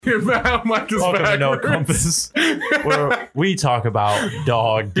Welcome to No Compass, where we talk about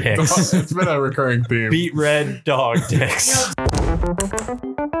dog dicks. It's been a recurring theme. Beat red dog dicks.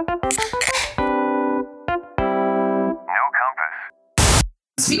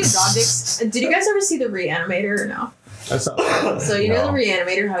 Speaking of dog dicks, did you guys ever see The Reanimator or no? So you know The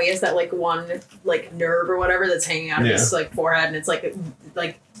Reanimator, how he has that like one like nerve or whatever that's hanging out of his like forehead, and it's like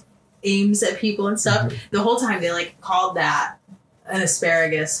aims at people and stuff. Mm-hmm. The whole time they like called that an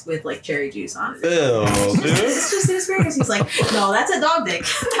asparagus with like cherry juice on it. It's just an asparagus. He's like, no, that's a dog dick.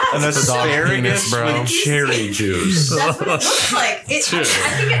 And that's a dog penis, bro. Cherry juice. That's what it looks like. I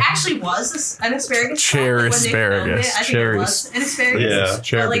think it actually was an asparagus. Cherry asparagus. I think it was an asparagus. Yeah,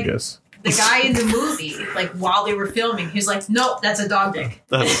 cherry. The guy in the movie, like while they were filming, he was like, "Nope, that's a dog dick."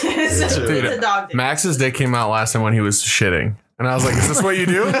 It's a dog dick. Max's dick came out last time when he was shitting, and I was like, "Is this what you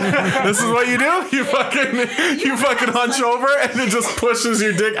do? This is what you do? You fucking hunch over and it just pushes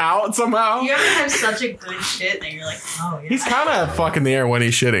your dick out somehow." You ever have such a good shit that you're like, "Oh yeah." He's kind of fucking the air when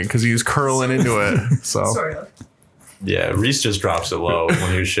he's shitting because he's curling into it. So sort of. Yeah, Reese just drops it low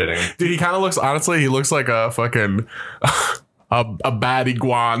when he was shitting. Dude, he kind of looks. Honestly, he looks like a fucking. A baddie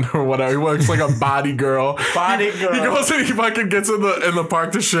guan or whatever. He looks like a body girl. Body girl. He goes and he fucking gets in the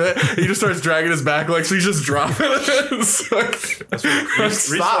park to shit. He just starts dragging his back legs. So he's just dropping it. Reese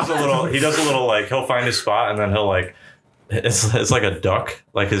does a little. He does a little like he'll find his spot and then he'll like. It's like a duck,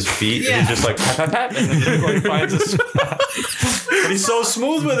 like his feet. Yeah. And he just like pat, pat, pat, and then he like finds a spot. But he's so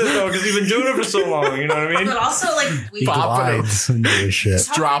smooth with it though, because he's been doing it for so long. You know what I mean? But also like he glides into his shit,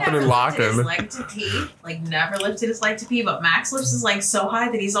 dropping and locking. His leg to pee, like never lifted his leg to pee. But Max lifts his leg so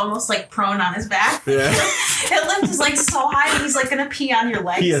high that he's almost like prone on his back. Yeah, it lifts his leg so high that he's like gonna pee on your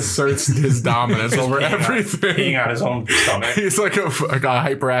legs. He asserts his dominance over everything. Peeing on his own stomach. He's like a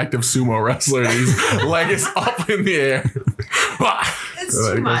hyperactive sumo wrestler. And his leg is up in the air. It's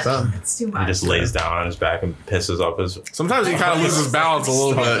too much. It's too much. He just lays down on his back and pisses up his. Sometimes he kind of loses balance a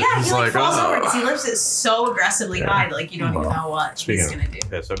little bit. Yeah, he like falls over because he lifts it so aggressively high, like you don't even know what he's gonna do.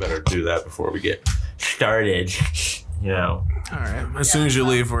 Piss, I better do that before we get started. You know. All right. As soon as you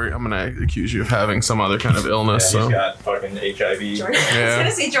leave, I'm gonna accuse you of having some other kind of illness. Yeah, he's got fucking HIV. Jordan. I was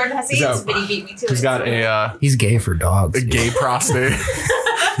gonna say Jordan has AIDS, but he beat me to it. He's got a. He's gay for dogs. A gay prostate.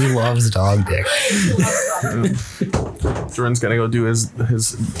 He loves dog dick. Jordan's gotta go do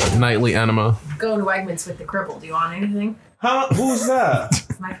his nightly enema. Going to Wegmans with the cripple. Do you want anything? Huh? Who's that?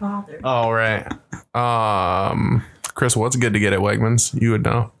 My father. Oh right. Chris, what's good to get at Wegmans? You would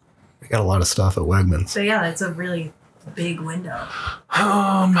know. We got a lot of stuff at Wegmans. So yeah, that's a really big window.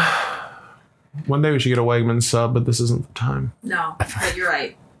 One day we should get a Wegmans sub, but this isn't the time. No, but you're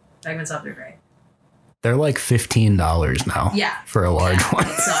right. Wegmans subs are great. They're like $15 now. Yeah. For a large one.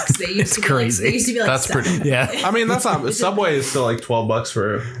 It sucks. They used to be crazy. They used to be like that's pretty. Yeah. I mean, that's not. Subway is still like $12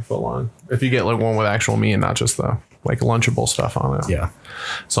 for a foot long if you get like one with actual meat and not just the like lunchable stuff on it. Yeah.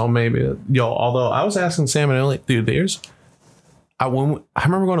 So maybe although I was asking Sam and Ellie, dude, I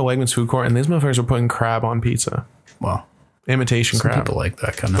remember going to Wegmans food court and these motherfuckers were putting crab on pizza. Well, imitation some crab. people like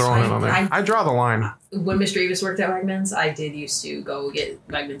that kind of throwing stuff. it on there. I draw the line. When Mr. Evis worked at Wegmans, I did used to go get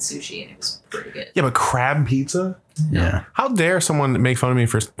Wegmans sushi, and it was pretty good. Yeah, but crab pizza? Yeah. How dare someone make fun of me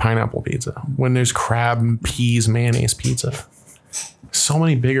for pineapple pizza when there's crab, peas, mayonnaise pizza? So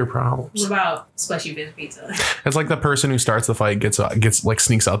many bigger problems. What about spicy beef pizza? It's like the person who starts the fight gets like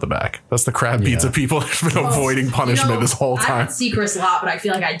sneaks out the back. That's the crab pizza people have been avoiding punishment this whole time. I don't see Chris a lot, but I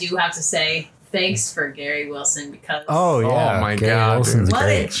feel like I do have to say thanks for Gary Wilson because oh my Gary God, Wilson's what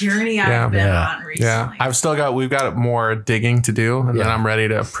great. a journey I've been on recently. Yeah, we've got more digging to do, and then I'm ready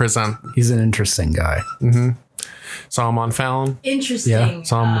to present. He's an interesting guy. Mm-hmm. Saw him on Fallon. Interesting. Yeah.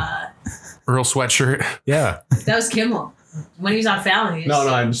 Saw him Earl sweatshirt. Yeah. That was Kimmel. When he was on Fallon. No,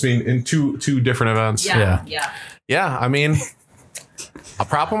 I just mean in two different events. Yeah. I mean, I'll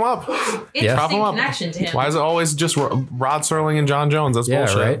prop him up. Interesting connection to him. Why is it always just Rod Serling and John Jones? That's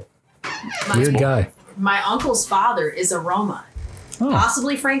bullshit. Right? Weird guy. My uncle's father is a Roma.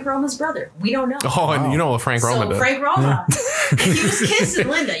 Possibly Frank Roma's brother. We don't know. Oh, and you know what Frank Roma did. Frank Roma. He was kissing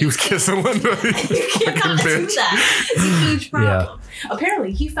Linda. He was kissing Linda. You cannot do that. It's a huge problem.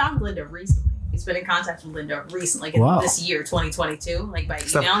 Apparently, he found Linda recently. He's been in contact with Linda recently, like this year, 2022, like by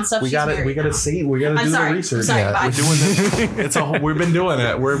email and stuff. We got to do the research. We're doing this. We've been doing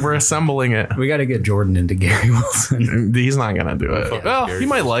it. We're assembling it. We got to get Jordan into Gary Wilson. He's not gonna do it. Well, he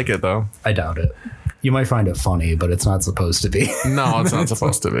might like it though. I doubt it. You might find it funny, but it's not supposed to be. No, it's not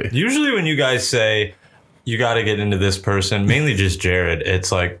supposed to be. Usually when you guys say you got to get into this person, mainly just Jared,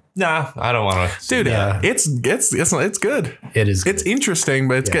 it's like, nah, I don't want to. Dude, it's good. It is. It's interesting,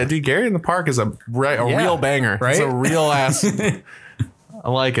 but it's good. Dude, Gary in the Park is a real banger. Right? It's a real ass. I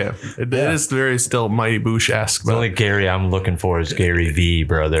like it. It is very still Mighty Boosh-esque. The only Gary I'm looking for is Gary V,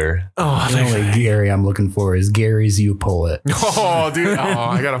 brother. Oh, The only Gary I'm looking for is Gary's You Pull It. oh, dude. Oh,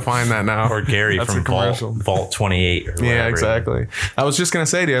 I got to find that now. Or Gary That's from a commercial. Vault 28 or whatever. Yeah, exactly. I was just going to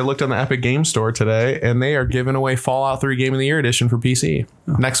say, dude, I looked on the Epic Game Store today, and they are giving away Fallout 3 Game of the Year edition for PC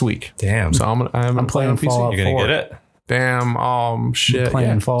next week. Damn. So I'm playing on PC. Fallout You're going 4. to get it? Damn. Shit. Playing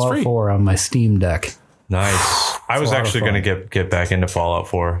yeah, it's Fallout free. 4 on my Steam Deck. Nice. I was a lot of actually going fun. to get back into Fallout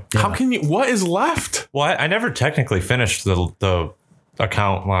 4. How can you? What is left? Well, I never technically finished the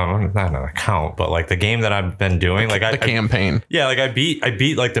account. Well, not an account, but like the game that I've been doing. Like The campaign. yeah, like I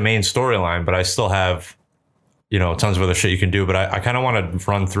beat like the main storyline, but I still have, tons of other shit you can do. But I kind of want to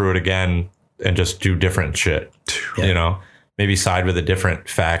run through it again and just do different shit. Maybe side with a different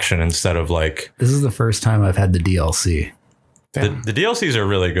faction instead of like This is the first time I've had the DLC. the DLCs are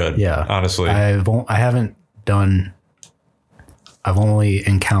really good. Yeah. honestly. I've only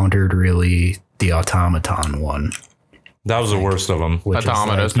encountered really the automaton one, That was the worst of them. which is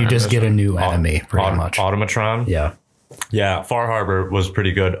Automata's like, you just get a new Au- enemy pretty much. Automatron. Yeah. Yeah, Far Harbor was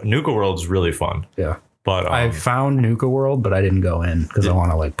pretty good. Nuka World's really fun, Yeah. but I found Nuka World, but I didn't go in because I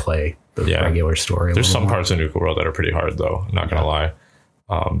want to like play the Yeah. regular story. there's some parts of Nuka World that are pretty hard though. I'm not gonna lie,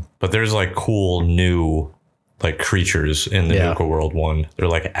 but there's like cool new like creatures in the Yeah. Nuka World one. They're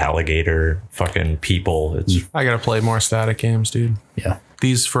like alligator fucking people. It's I gotta play more static games, dude. Yeah.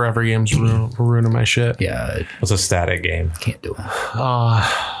 These forever games were ruining my shit. Yeah. I it's a static game. can't do it.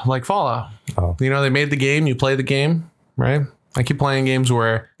 Like Fallout. Oh. They made the game. You play the game, right? I keep playing games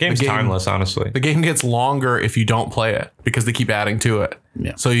where Game's the game, timeless, honestly. The game gets longer if you don't play it because they keep adding to it.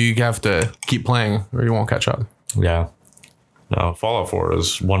 Yeah. So you have to keep playing or you won't catch up. Yeah. No, Fallout 4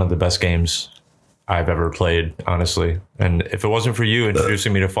 is one of the best games I've ever played, honestly. And if it wasn't for you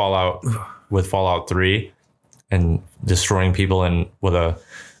introducing me to Fallout with Fallout 3 and destroying people with a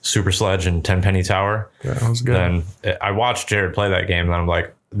super sledge and 10 penny tower, Yeah, that was good. then I watched Jared play that game and I'm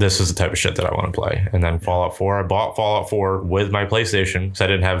like, this is the type of shit that I want to play. And then Fallout 4, I bought Fallout 4 with my PlayStation because I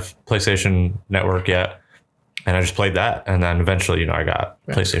didn't have PlayStation Network yet. And I just played that. And then eventually, I got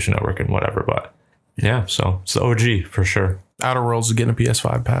PlayStation Network and whatever. But yeah, so it's the OG for sure. Outer Worlds is getting a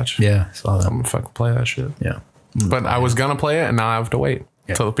PS5 patch. Yeah. Saw that. I'm gonna fucking play that shit. Yeah. But I was gonna play it and now I have to wait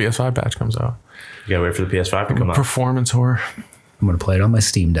until the PS5 patch comes out. You gotta wait for the PS5 to come out. Performance horror. I'm going to play it on my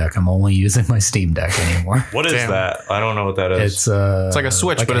Steam Deck. I'm only using my Steam Deck anymore. What is Damn. that? I don't know what that is. It's like a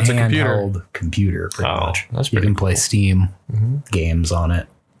Switch, but it's a computer. handheld computer pretty Oh, much. that's You pretty can play Steam games on it.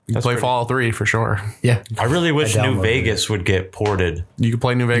 You can play Fallout 3 for sure. Yeah. I really wish I New downloaded Vegas would get ported. You can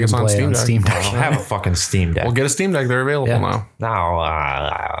play New Vegas on Play it Steam on Deck. Steam I don't Deck. have a fucking Steam Deck. Well, get a Steam Deck. They're available Yeah.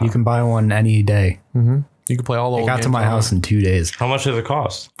 now. No. You can buy one any day. You can play all the It old got to games my on house in 2 days. How much does it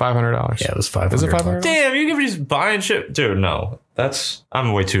cost? $500. Yeah, it was $500. Is it $500? Damn, you can be just buying shit. Dude, no.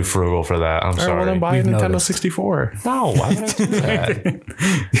 I'm way too frugal for that. I'm All right, well, sorry. then buy a We've Nintendo noticed. 64. No, why would I do that?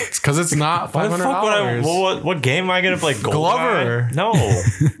 It's because it's not Why the fuck would I? $500. What game am I gonna play? Glover. GoldenEye?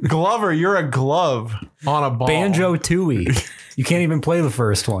 No. Glover, you're a glove on a ball. Banjo Tooie. You can't even play the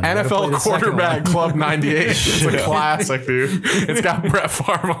first one. You gotta play NFL the second quarterback one. Club 98. It's a classic, dude. It's got Brett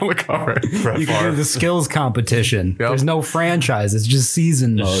Favre on the cover. You can do the skills competition. Yep. There's no franchise. It's just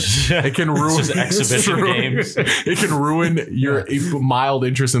season mode. It can ruin just exhibition ruin- games. It can ruin your mild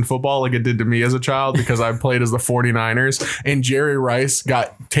interest in football like it did to me as a child because I played as the 49ers and Jerry Rice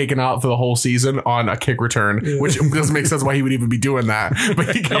got taken out for the whole season on a kick return, which doesn't make sense why he would even be doing that.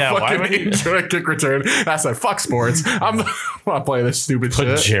 But he got Yeah, why fucking would he? injured a kick return. And I said, fuck sports. I'm not playing this stupid Put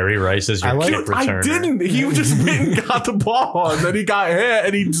shit. Jerry Rice as your I like- kick I returner. didn't. He just went and got the ball, and then he got hit,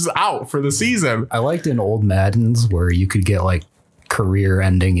 and he's out for the season. I liked in old Maddens where you could get like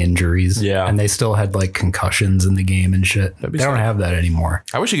career-ending injuries. Yeah. And they still had like concussions in the game and shit. They be don't sick. have that anymore.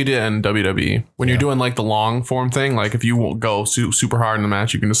 I wish you could do it in WWE when you're doing like the long form thing. Like if you won't go super hard in the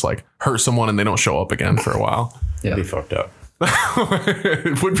match, you can just like hurt someone and they don't show up again for a while. Yeah. Be fucked up.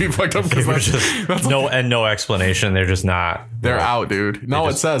 It would be fucked up because that's No explanation. They're just not. they're out, dude. No,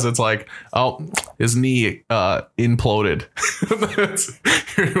 it says it's like, oh, his knee imploded.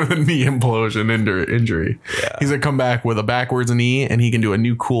 With a knee implosion injury. Yeah. He's gonna come back with a backwards knee, and he can do a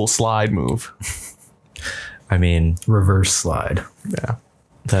new cool slide move. I mean, Reverse slide. Yeah.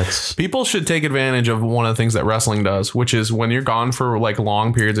 that's People should take advantage of one of the things that wrestling does, which is when you're gone for like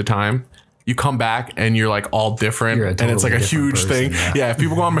long periods of time, you come back and you're like all different, You're a and it's like a totally huge different thing. person, Yeah, if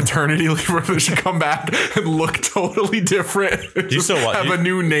people go on maternity leave, they should come back and look totally different. you still watch- have you- a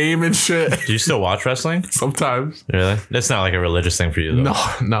new name and shit. Do you still watch wrestling? Sometimes. Really? That's not like a religious thing for you, though.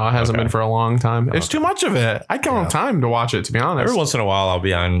 No, it hasn't Okay. been for a long time. It's too much of it. I don't have time to watch it, to be honest. Every once in a while, I'll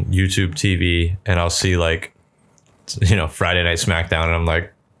be on YouTube TV and I'll see like Friday Night SmackDown, and I'm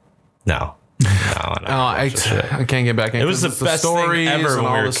like, no. I can't get back into it. Was the best thing ever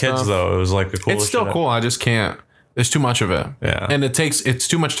when we were kids, though. It was like the coolest. It's still cool. I just can't. There's too much of it. Yeah. And it's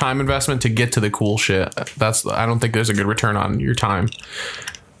too much time investment to get to the cool shit. I don't think there's a good return on your time.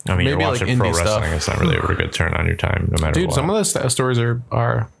 I mean, Maybe you're watching pro wrestling. stuff. It's not really a good turn on your time, no matter what. Dude, some of the stories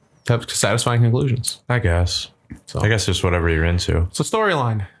have satisfying conclusions. I guess. So I guess just whatever you're into. it's a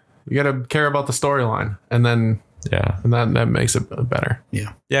storyline. You got to care about the storyline, and then that makes it better.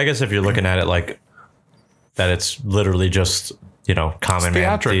 Yeah. Yeah, I guess if you're looking at it like that, it's literally just common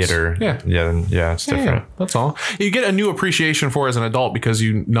man theater. Yeah, it's different. Yeah, that's all. You get a new appreciation for it as an adult because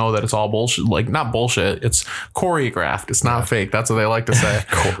you know that it's all bullshit. Like, not bullshit. It's choreographed. It's not fake. That's what they like to say.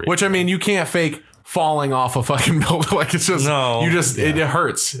 Which, I mean, you can't fake falling off a fucking building. Like, it's just it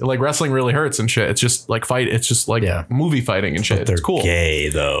hurts. Like, wrestling really hurts and shit. It's just like It's just like movie fighting and shit. They're it's cool. Gay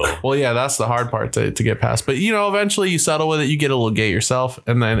though. Well, yeah, that's the hard part to get past. But eventually you settle with it. You get a little gay yourself,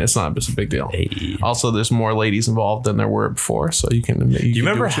 and then it's not just a big deal. Hey. Also, there's more ladies involved than there were before, so you can. Do you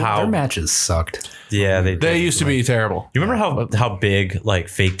remember how Their matches sucked? Yeah, they used to be terrible. You remember how big like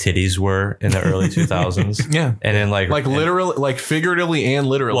fake titties were in the early 2000s? Yeah, and then like literally, like figuratively and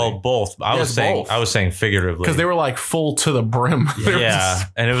literally. Well, both. I was saying figuratively because they were like full to the brim. Yeah,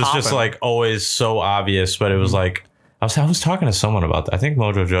 and it was popping. just like always so obvious, but it was like I was talking to someone about that. I think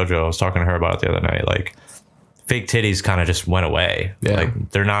Mojo Jojo. I was talking to her about it the other night. Like fake titties kind of just went away. Yeah, like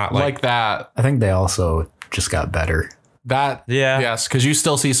they're not like that. I think they also just got better. Yes, because you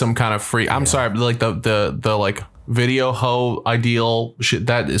still see some kind of freak. I'm sorry, but like the like video hoe ideal shit,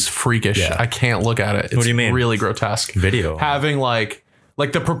 that is freakish. Yeah. I can't look at it. It's what do you mean? Really grotesque. Video having like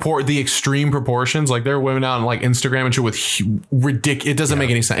the extreme proportions. Like there are women out on like Instagram and shit with ridiculous. It doesn't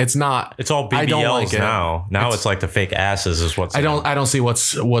make any sense. It's not. It's all BBLs I don't like now. Now it's like the fake asses is what's. I don't see what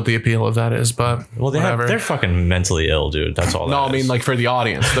the appeal of that is, but they're fucking mentally ill, dude. That's all. No, I mean like for the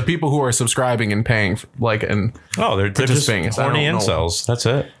audience, the people who are subscribing and paying, they're just horny incels. That's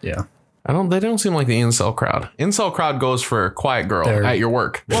it. Yeah. They don't seem like the incel crowd. Incel crowd goes for quiet girl at your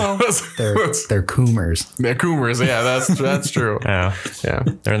work. Well, they're coomers. They're coomers. Yeah, that's true. Yeah.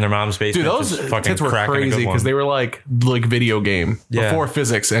 They're in their mom's basement. Dude, those tits were crazy because they were like video game before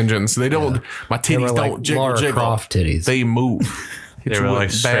physics engines. They don't. My titties don't jiggle. Lara Croft titties. They move. They were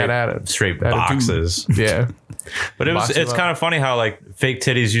like straight boxes. Yeah. But it's kind of funny how like fake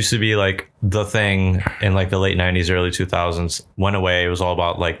titties used to be like the thing in like the late 90s, early 2000s. Went away. It was all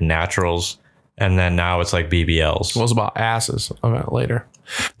about like naturals. And then now it's like BBLs. It was about asses later.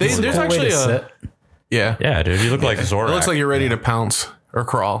 There's actually Yeah, dude. You look like Zorak. It looks like you're ready to pounce or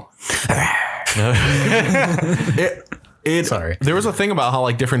crawl. Sorry. There was a thing about how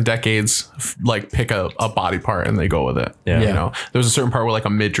like different decades like pick a body part and they go with it. Yeah. There was a certain part where like a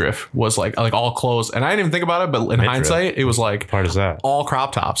midriff was like all clothes, and I didn't even think about it, but in hindsight, it was like part is that all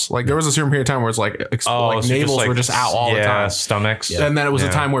crop tops. Like there was a certain period of time where it's like navels were just out all the time, stomachs, and then it was a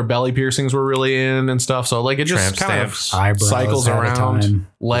time where belly piercings were really in and stuff. So like it just kind of cycles around.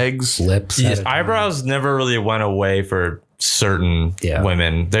 Legs, lips. Eyebrows never really went away for certain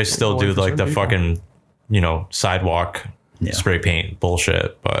women. They still do like the fucking sidewalk spray paint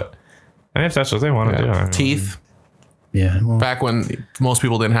bullshit. But I mean, if that's what they want to do. Teeth. Yeah. Well, back when most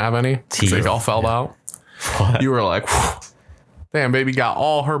people didn't have any. Teeth. They all fell out. What? You were like, damn, baby got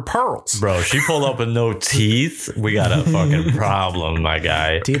all her pearls. Bro, she pulled up with no teeth. We got a fucking problem, my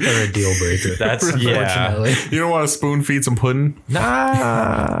guy. Teeth are a deal breaker. That's, unfortunately. You don't want to spoon feed some pudding?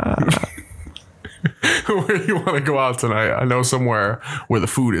 Nah. Where do you want to go out tonight? I know somewhere where the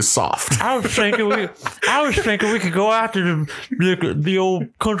food is soft. I was thinking we could go out to the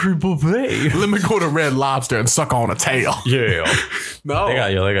old country buffet. Let me go to Red Lobster and suck on a tail. Yeah. No.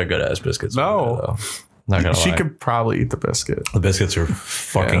 They got good ass biscuits. No. Not gonna lie. She could probably eat the biscuit. The biscuits are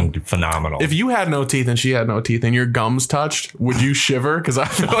fucking phenomenal. If you had no teeth and she had no teeth and your gums touched, would you shiver? Because I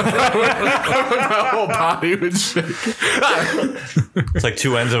feel like my whole body would shake. It's like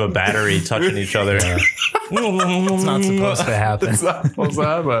two ends of a battery touching each other. Yeah. It's not supposed to happen. It's not supposed to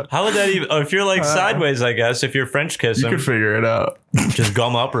happen. How would that even? Oh, if you're like sideways, I guess. If you're French kissing, you could figure it out. Just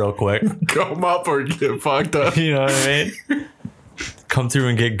gum up real quick. Gum up or get fucked up. You know what I mean? Come through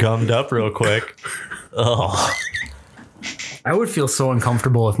and get gummed up real quick. Oh, I would feel so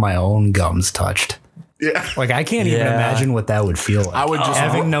uncomfortable if my own gums touched. Yeah. Like I can't even Yeah. imagine what that would feel like. I would just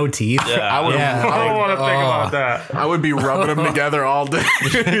having no teeth. Yeah. I would. Yeah. I I don't would, want to think about that. I would be rubbing them together all day.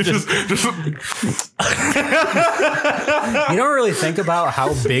 just You don't really think about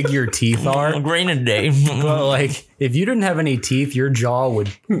how big your teeth are. Grain a day. But like, if you didn't have any teeth, your jaw would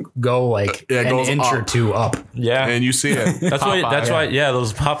go like Yeah, it an goes inch or up. two up. Yeah. and you see it. That's why. Popeye. That's why. Yeah,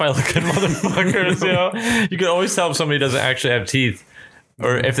 those Popeye looking motherfuckers. You know, you can always tell if somebody doesn't actually have teeth,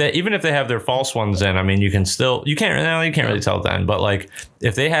 or if they even if they have their false ones in. I mean, you can't really tell then. But like,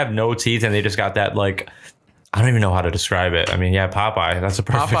 if they have no teeth and they just got that like, I don't even know how to describe it. I mean, yeah, Popeye. That's a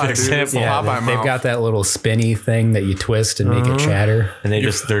perfect Popeye, dude. example. Yeah, Popeye they've mouth. got that little spinny thing that you twist and make it chatter. And they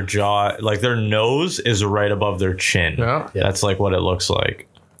just their jaw, like their nose is right above their chin. Yeah. That's like what it looks like.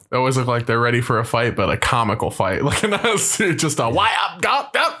 They always look like they're ready for a fight, but a comical fight. Like just a why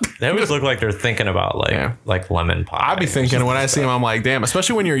up. They always look like they're thinking about Yeah. like lemon pie. I'd be thinking when I see them, I'm like, damn.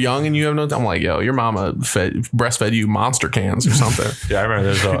 Especially when you're young and you have no. I'm like, yo, your mama breastfed you monster cans or something. Yeah, I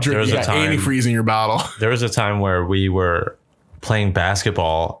remember there was you a got time. antifreeze in your bottle. There was a time where we were playing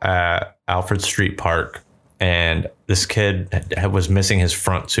basketball at Alfred Street Park, and this kid was missing his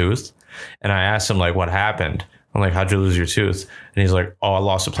front tooth. And I asked him like, what happened? I'm like, how'd you lose your tooth? And he's like, oh, I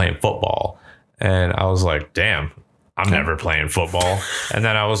lost it playing football. And I was like, damn, I'm never playing football. And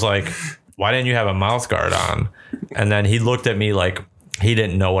then I was like, why didn't you have a mouth guard on? And then he looked at me like he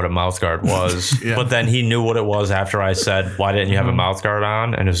didn't know what a mouth guard was. Yeah. But then he knew what it was after I said, why didn't you have a mouth guard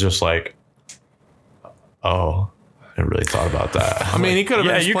on? And it was just like, oh, I didn't really thought about that. I mean, he could have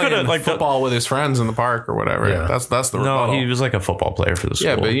Yeah, been you playing coulda, like, football with his friends in the park or whatever. Yeah. That's the No, rebuttal. he was like a football player for the school.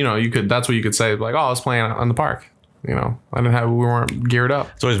 Yeah, but you know, that's what you could say. Like, oh, I was playing on the park. You know, we weren't geared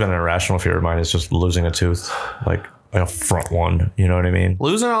up. It's always been an irrational fear of mine. Is just losing a tooth, like a front one. You know what I mean?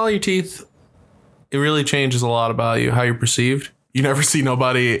 Losing all your teeth, it really changes a lot about you, how you're perceived. You never see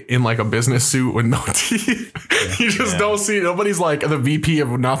nobody in like a business suit with no teeth. You just don't see nobody's like the VP of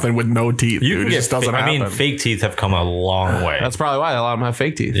nothing with no teeth. You Dude. can It get just doesn't happen. I mean, fake teeth have come a long way. That's probably why a lot of them have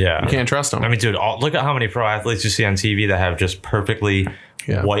fake teeth. Yeah. You can't trust them. I mean, dude, look at how many pro athletes you see on TV that have just perfectly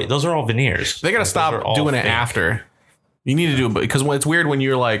Yeah. white. Those are all veneers. they got to Like, those stop are all doing it fake. after. You need to do it because it's weird when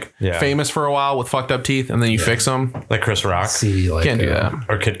you're like Yeah. famous for a while with fucked up teeth and then you fix them. Like Chris Rock See, like Can't do that.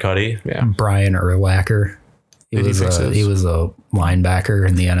 or Kid Cudi. Yeah. Brian Urlacher. Did he fix his? He was a linebacker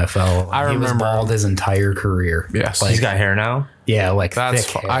in the NFL. I He was remember. bald his entire career. Yes. Like, He's got hair now. yeah, like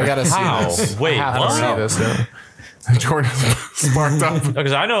That's thick I hair. gotta see How? this. Wait, I have what? to see this. Yeah. Jordan sparked up.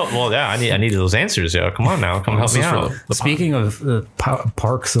 Because I know. Well, yeah, I need those answers. Yo, come on now, come help This me is for out. the Speaking of the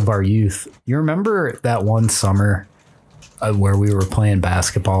parks of our youth, you remember that one summer where we were playing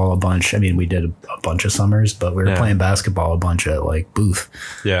basketball a bunch? I mean, we did a bunch of summers, but we were Yeah. playing basketball a bunch at like Booth.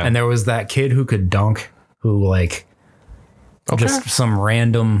 Yeah, And there was that kid who could dunk, who like just some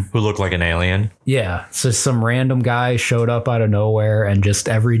random, who looked like an alien. yeah. So some random guy showed up out of nowhere, and just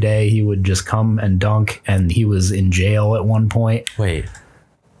every day he would just come and dunk. And he was in jail at one point. Wait,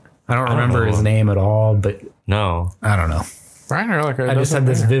 I don't remember know. his name at all, but no. I don't know. Brian Urlacher. I just had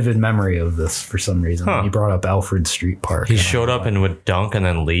this vivid memory of this for some reason. Huh. He brought up Alfred Street Park. He showed up and would dunk and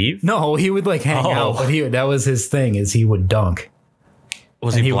then leave. No, he would like hang Oh. out, but that was his thing, is he would dunk,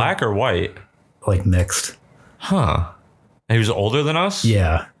 Was And he he black or white? like mixed. Huh. And he was older than us?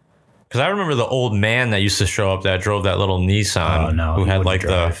 Yeah. Because I remember the old man that used to show up that drove that little Nissan. Oh no. Who he had wouldn't like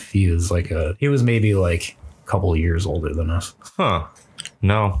drive. He was like he was maybe like a couple of years older than us. Huh.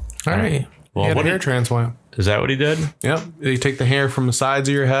 No. All right. Well, He had a what hair did- transplant. Is that what he did? Yep. They take the hair from the sides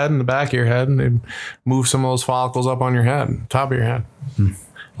of your head and the back of your head and they move some of those follicles up on your head, top of your head.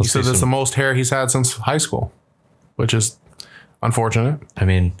 He said that's the most hair he's had since high school, which is unfortunate. I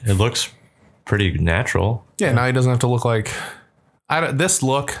mean, it looks pretty natural. Yeah, now he doesn't have to look like this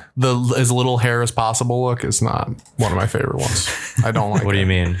look, the as little hair as possible look is not one of my favorite ones. I don't like What do you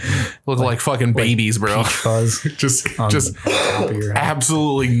mean? Look like fucking babies, bro. Fuzz just on just the top of your head.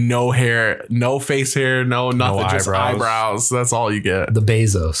 absolutely no hair, no face hair, no nothing, just eyebrows. eyebrows. That's all you get. The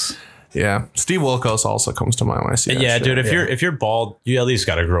Bezos. Yeah. Steve Wilkos also comes to mind when I see that Yeah, shit. dude. If you're bald, you at least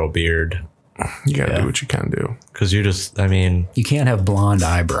got to grow a beard. You gotta do what you can do. Because you just, I mean, You can't have blonde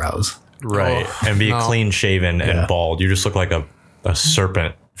eyebrows. right, Oh, and be no. clean shaven Yeah. and bald. You just look like a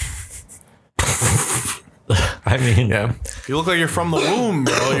serpent. I mean, Yeah. You look like you're from the womb,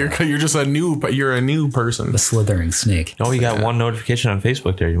 bro. You're just a new person. The slithering snake. Oh, you got one notification on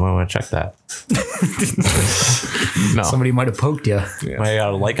Facebook there. You might want to check that. No. Somebody might have poked you. I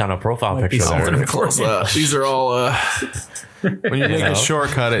got a like on a profile Might be picture something there. important. These are all when you make know? a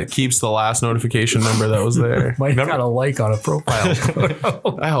shortcut, it keeps the last notification number that was there. Might have got a like on a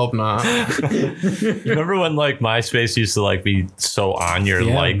profile. I hope not. Remember when like MySpace used to like be so on your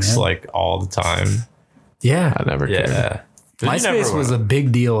Yeah, likes man. like all the time? Yeah. I never cared. Yeah. MySpace was a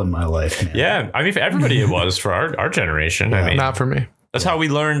big deal in my life, man. Yeah. I mean, for everybody it was for our generation. I mean, Not for me. that's how we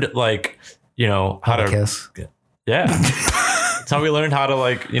learned, like, you know, how to Kiss. Yeah. That's how we learned how to,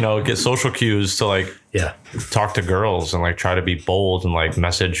 like, you know, get social cues to, like, Yeah. talk to girls and, like, try to be bold and, like,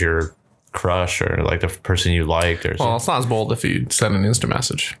 message your crush or, like, the person you liked or Well, something. it's not as bold if you send an instant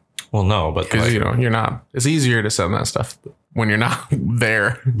message Well, no, but because like, you know you're not. It's easier to send that stuff when you're not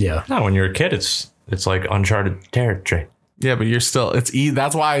there. Yeah. no, when you're a kid, it's like uncharted territory. Yeah, but you're still.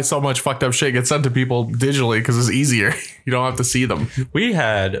 That's why so much fucked up shit gets sent to people digitally because it's easier. You don't have to see them. We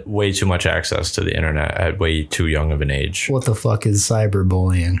had way too much access to the internet at way too young of an age. What the fuck is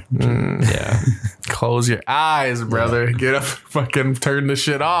cyberbullying? Yeah. Close your eyes, brother. Get up, fucking turn the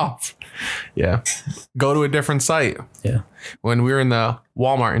shit off. Yeah, go to a different site. Yeah. When we were in the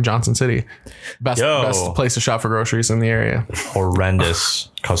Walmart in Johnson City, best place to shop for groceries in the area. Horrendous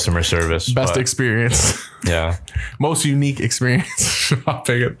customer service. Best but, experience. yeah. Most unique experience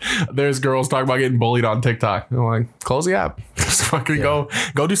shopping. There's girls talking about getting bullied on TikTok. I'm like, close the app. Just fucking go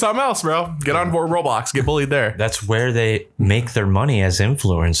do something else, bro. Get on board Roblox. Get bullied there. That's where they make their money as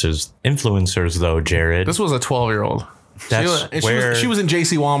influencers. Influencers, though, Jared. This was a 12-year-old. That's where she was in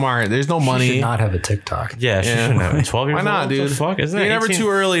JC Walmart. There's no She money. should not have a TikTok. Yeah, she shouldn't have. 12 years Why not, old? dude? What the fuck? Isn't that You're never 18? too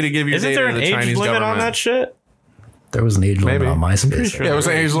early to give your Isn't data there to an the age Chinese limit government. on that shit? There was an age limit Maybe. on MySpace. sure. Yeah, it was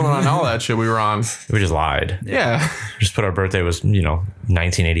an age limit on all that shit we were on. We just lied. Yeah. Just put our birthday was,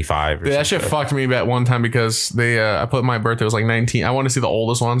 1985 or That shit fucked me back one time because I put my birthday was like 19. I want to see the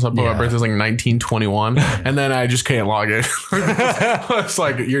oldest one, so I put my birthday was like 1921, and then I just can't log in. It's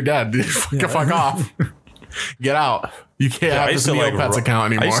like you're dead, dude. Fuck off. Get out. You can't have this Neopets account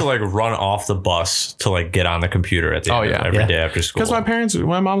anymore. I used to like run off the bus to like get on the computer at the end of every day after school. Because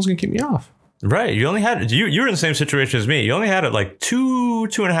my mom was gonna keep me off. Right. You only had you were in the same situation as me. You only had it like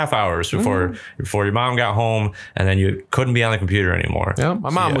 2.5 hours before your mom got home, and then you couldn't be on the computer anymore. Yeah,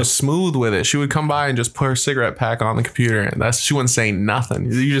 my mom was smooth with it. She would come by and just put her cigarette pack on the computer, and she wouldn't say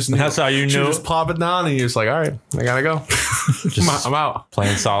nothing. You just knew. That's how you She knew. would just plop it down, and you're just like, all right, I gotta go. I'm out.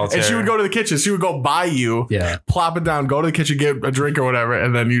 Playing solitaire. And she would go to the kitchen. She would go buy you, plop it down, go to the kitchen, get a drink or whatever,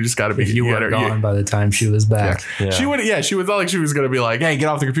 and then you just got to be. You were gone by the time she was back. Yeah. She would. Yeah, she was not like she was gonna be like, "Hey, get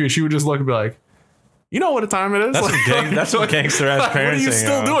off the computer." She would just look and be like, "You know what time it is?" That's some gangster ass parenting. What are you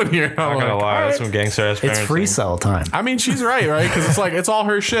still doing here? I'm not gonna lie. That's some gangster ass parenting. It's free cell time. I mean, she's right? Because it's like it's all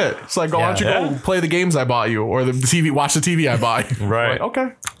her shit. It's like, why don't you go play the games I bought you, or the TV, watch the TV I bought you? Right. Like,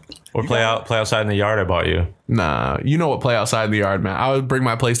 okay. Or play outside in the yard I bought you. Nah, you know what? Play outside in the yard, man. I would bring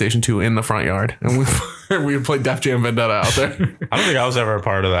my PlayStation 2 in the front yard, and we would play Def Jam Vendetta out there. I don't think I was ever a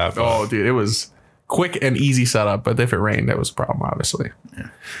part of that. But Oh, dude, it was quick and easy setup, but if it rained, that was a problem, obviously.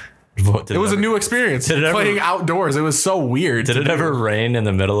 It was a new experience. Did it ever- Playing outdoors. It was so weird. Did it ever rain in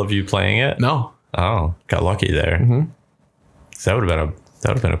the middle of you playing it? No. Oh, got lucky there. Mm-hmm. So that would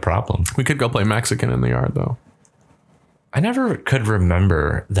have been a problem. We could go play Mexican in the yard, though. I never could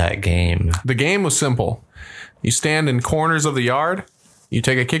remember that game. The game was simple. You stand in corners of the yard, you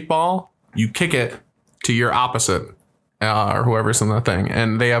take a kickball, you kick it to your opposite, or whoever's in the thing,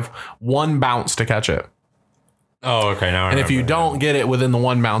 and they have one bounce to catch it. Oh, okay. Now I And if you remember. don't get it within the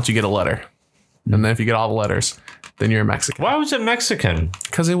one bounce, you get a letter. And then if you get all the letters, then you're Mexican. Why was it Mexican?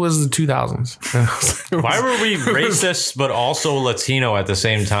 Because it was the 2000s. Why were we racist but also Latino at the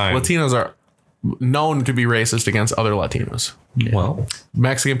same time? Latinos are known to be racist against other Latinos. Well,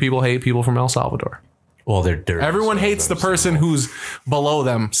 Mexican people hate people from El Salvador. they're dirty. Everyone hates the person who's below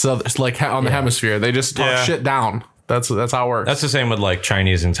them, so it's like on the hemisphere. They just talk shit down. That's how it works. That's the same with like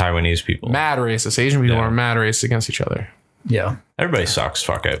Chinese and Taiwanese people. mad racist. Asian people are mad racist against each other. Yeah. Everybody sucks.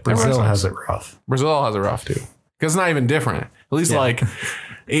 Fuck it. Brazil has it rough. Brazil has it rough too. Because it's not even different. At least like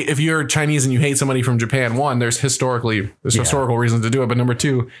if you're Chinese and you hate somebody from Japan, one, there's historical reasons to do it. But number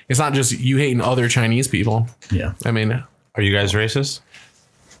two, it's not just you hating other Chinese people. Yeah. I mean, Are you guys racist?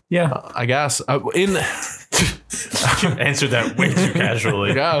 Yeah. I guess Answered that way too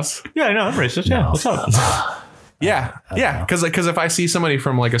casually. I guess. Yeah, I know. I'm racist. Yeah. What's up? Yeah. Because if I see somebody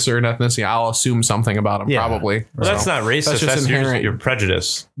from like a certain ethnicity, I'll assume something about them probably. Well, that's not racist. That's That's, just inherent. your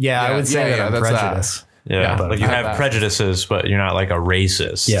prejudice. Yeah, I would say yeah, I'm that's that. prejudice. Yeah. Yeah, like you I have have that. prejudices, but you're not like a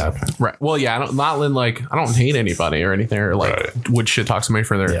racist. Yeah. Right. Well, yeah, I don't hate anybody or anything or like would shit talk somebody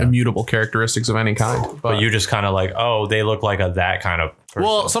for their immutable characteristics of any kind. But you just kind of like, oh, they look like that kind of person.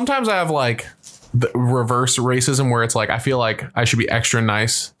 Well, sometimes I have like the reverse racism where it's like I feel like I should be extra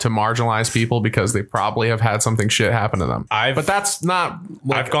nice to marginalized people because they probably have had something shit happen to them. But that's not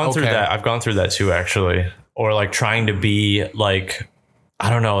like, I've gone through that. I've gone through that too, actually. Or like trying to be like, I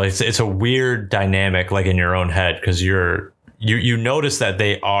don't know. It's a weird dynamic like in your own head because you're you notice that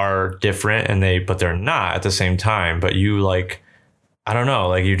they are different but they're not at the same time. But you like, I don't know,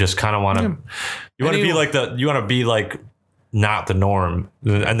 like you just kind of want to, you want to be like not the norm,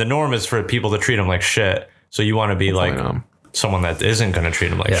 and the norm is for people to treat them like shit. So you want to be like someone that isn't going to treat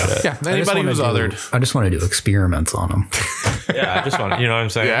them like shit. Yeah, anybody who's othered. I just want to do experiments on them. Yeah, I just want to, you know what I'm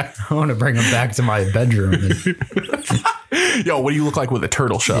saying? Yeah. I want to bring them back to my bedroom and Yo, what do you look like with a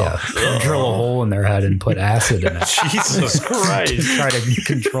turtle shell? drill a hole in their head and put acid in it. Jesus Christ. Try to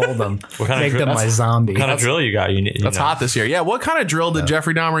control them. Make drill- them my zombie. What kind of drill you got? That's hot this year. Yeah, what kind of drill did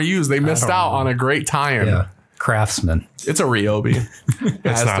Jeffrey Dahmer use? They missed out on a great tie-in. Yeah. Craftsman. It's a Ryobi.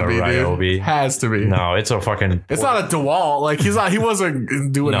 It's not a Ryobi. Has to be. No, it's a fucking. It's not a DeWalt. Like he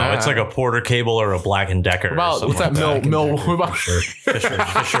wasn't doing that. No, it's like a Porter Cable or a Black and Decker. What's that? Mill. What about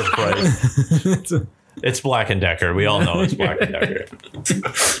Fisher Price. It's Black and Decker. We all know it's Black and Decker.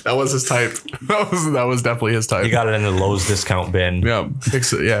 That was his type. That was definitely his type. You got it in the Lowe's discount bin. Yeah,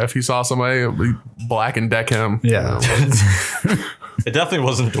 if you saw somebody, Black and Deck him. Yeah. It definitely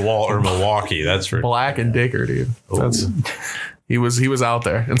wasn't DeWalt or Milwaukee. That's for Black and Decker, dude. He was out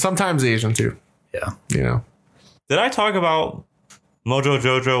there, and sometimes Asian too. Yeah. You know, Did I talk about Mojo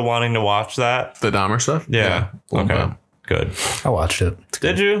Jojo wanting to watch that? the Dahmer stuff. Yeah. Okay. bit. Good. I watched it.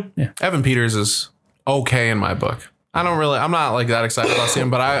 Did you? Evan Peters is okay in my book. I'm not like that excited about seeing him,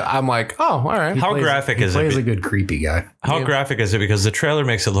 but I'm like, oh, all right. How graphic is Plays a it? good creepy guy. How graphic is it? Because the trailer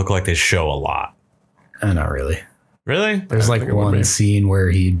makes it look like they show a lot. Not really. Really? There's like think it would one be. scene where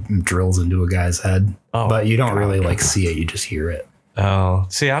he drills into a guy's head, Oh, but you don't really like see it. You just hear it. Oh,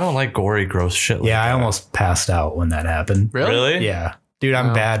 see, I don't like gory, gross shit. Like Yeah, I that. almost passed out when that happened. Really? Yeah. Dude,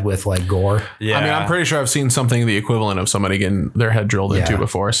 I'm bad with like gore. Yeah. I mean, I'm pretty sure I've seen something the equivalent of somebody getting their head drilled into Yeah.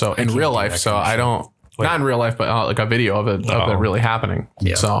 before. So in real do life, that so kind of I don't, not in real life, but like a video of it really happening.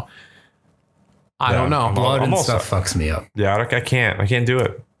 Yeah. So I don't know. Blood and almost- stuff fucks me up. Yeah, I can't do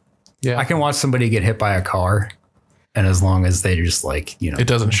it. Yeah. I can watch somebody get hit by a car, and as long as they just like, It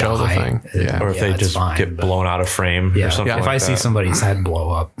doesn't show the thing. Yeah. Or if they it's just fine, get but- blown out of frame Yeah, or something if like I see that. somebody's head blow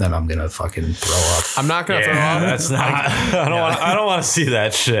up, then I'm gonna fucking throw up. I'm not gonna throw Yeah, up. that's not. I don't want to see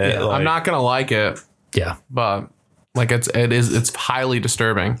that shit. Yeah, like, I'm not gonna like it, Yeah, but like it's highly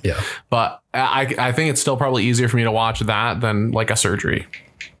disturbing. yeah, But I think it's still probably easier for me to watch that than like a surgery.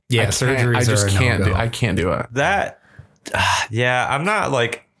 yeah. Surgeries I just are a can't no-go. I can't do it. that. Yeah, I'm not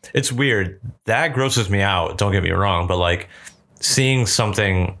like. It's weird. That grosses me out. Don't get me wrong, but like seeing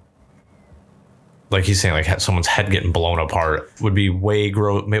something. Like he's saying, like someone's head getting blown apart would be way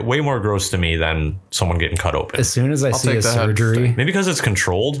more gross to me than someone getting cut open. As soon as I see take a the head surgery, Maybe because it's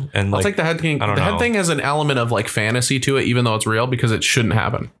controlled and I'll like. take the head thing. I don't The head know. thing has an element of like fantasy to it, even though it's real, because it shouldn't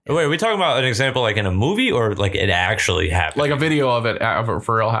happen. Wait, are we talking about an example like in a movie or like it actually happened? Like a video of it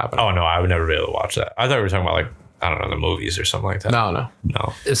for real happening. Oh no, I would never be able to watch that. I thought we were talking about like I don't know the movies or something like that. No.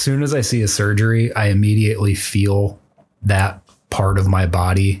 No. as soon as I see a surgery, I immediately feel that part of my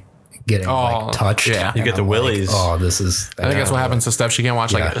body getting like touched. yeah. You get the I'm willies. oh, this is. I think that's what happens to Steph. She can't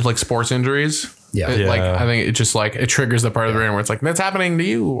watch Yeah. like sports injuries. Yeah. Like Yeah. I think it just like it triggers the part of the brain where it's like that's happening to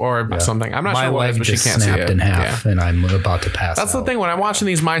you or something. I'm not My sure what it is, leg but she just can't see snapped it. in half, and I'm about to pass. That's out. the thing. When I'm watching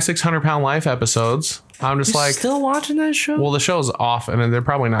these My 600 Pound Life episodes, I'm just like, Still watching that show? well, the show's off, and then they're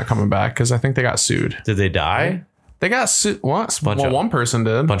probably not coming back because I think they got sued. Did they die? They got sued. What? Bunch Well, of- one person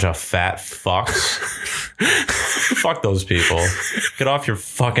did. Bunch of fat fucks. Fuck those people. Get off your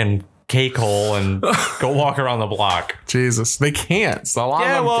fucking cake hole and go walk around the block. Jesus, they can't. So a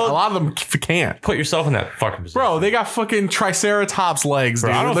lot of them can't. Put yourself in that fucking position. Bro, they got fucking triceratops legs,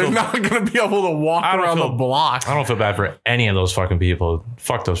 dude. I don't They're feel- not gonna be able to walk I don't around feel- the block. I don't feel bad for any of those fucking people.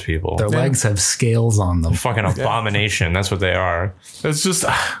 Fuck those people. Their legs have scales on them. Fucking abomination. That's what they are. It's just,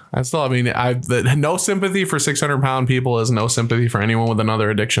 no sympathy for 600-pound people is no sympathy for anyone with another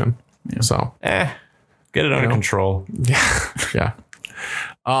addiction. So, Get it under control. yeah.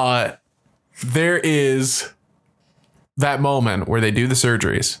 There is that moment where they do the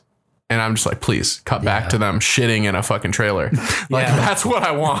surgeries. And I'm just like, please cut back to them shitting in a fucking trailer. Like that's what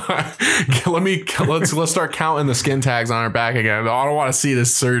I want. let's start counting the skin tags on her back again. I don't want to see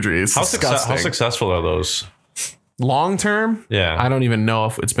this surgery. It's How disgusting. successful are those? Long term, Yeah. I don't even know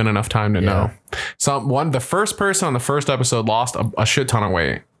if it's been enough time to know. The first person on the first episode lost a shit ton of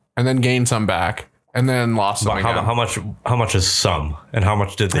weight and then gained some back and then lost some again. How much is some and how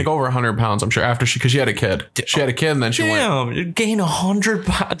much did they Like over 100 pounds, I'm sure. After because she had a kid. She had a kid and then she went. Damn, gain 100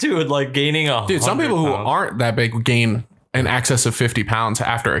 pounds, dude. Like gaining Dude, some people who pounds. aren't that big gain in excess of 50 pounds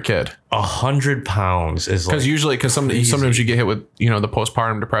after a kid. 100 pounds is like Because sometimes you get hit with the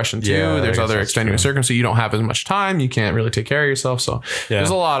postpartum depression too. Yeah, I There's guess other that's extenuating true. circumstances. You don't have as much time. You can't really take care of yourself. So there's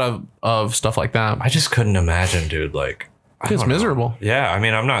a lot of stuff like that. I just couldn't imagine, dude. Like It's miserable. Yeah, I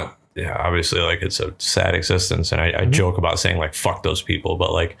mean, I'm not. Yeah, obviously, like it's a sad existence, and I joke about saying like fuck those people,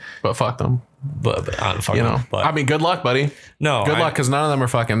 but like, But fuck them. but fuck You know. them. But I mean, good luck, buddy. no, Good luck, because none of them are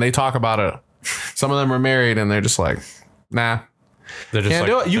fucking. They talk about it. Some of them are married, and they're just like, nah, They're just can't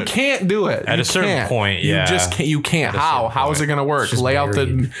do it. You can't do it At You a certain can't. point, yeah. You just can't. You can't. At a How? certain How is point. it going to work? just Lay out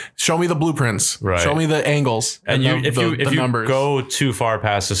buried. show me the blueprints. Right. Show me the angles. And you, the, if you the numbers. go too far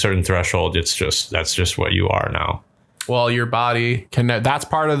past a certain threshold, that's just what you are now. Well, your body can. That's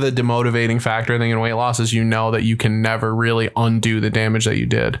part of the demotivating factor. I think in weight loss is that you can never really undo the damage that you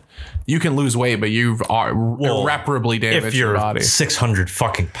did. You can lose weight, but you've irreparably damaged If you're your body. 600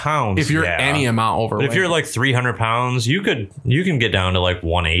 fucking pounds, If you're yeah. any amount overweight, But if you're like 300 pounds, you can get down to like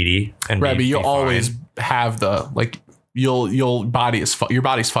 180 and right, but you'll be always fine. have the like your body's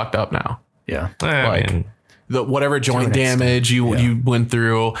fucked up now. Yeah. I like- mean, The whatever joint an extent, damage you went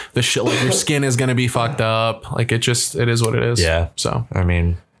through, the shit like your skin is gonna be fucked up. Like it is what it is. Yeah. So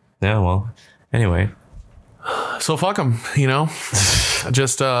yeah. Well, anyway, fuck them.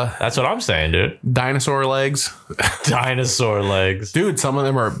 Just that's what I'm saying, dude. dinosaur legs, Dinosaur legs. dude. Some of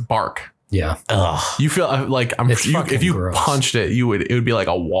them are bark. Yeah. Ugh. You feel like It's if fucking you gross. punched it, it would be like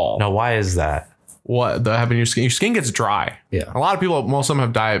a wall. Now, why is that? What that happen in your skin? Your skin gets dry. Yeah. A lot of people, most of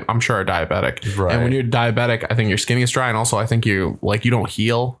them have I'm sure are diabetic. Right. And when you're diabetic, I think your skin gets dry, and also I think you don't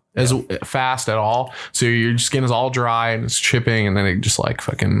heal as fast at all. So your skin is all dry and it's chipping, and then it just like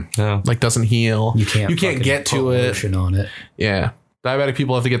fucking doesn't heal. You can't fucking get to put it. lotion on it. Yeah. Diabetic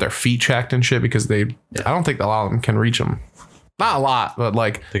people have to get their feet checked and shit because I don't think a lot of them can reach them. Not a lot, but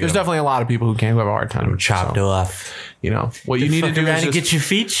like there's definitely a lot of people who have a hard time. Chopped So, off. what you need to do is just your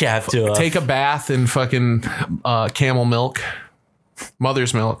feet chopped off. take a bath in fucking camel milk,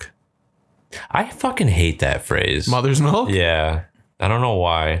 mother's milk. I fucking hate that phrase. Mother's milk? Yeah. I don't know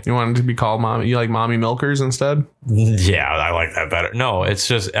why. You want it to be called mommy? You like mommy milkers instead? Yeah, I like that better. No, it's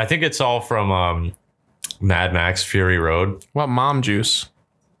just I think it's all from Mad Max Fury Road. What mom juice?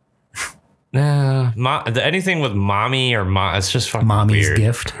 Nah, anything with mommy or mom, it's just fucking Mommy's weird.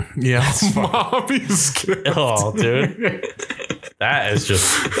 gift. Yeah, mommy's gift. Oh, dude, that is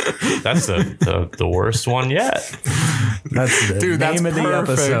that's the worst one yet. That's the Dude, that's name of the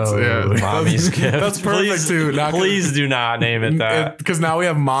perfect. episode. Yeah. Mommy's gift. That's perfect please, too. Please do not name it that. Because now we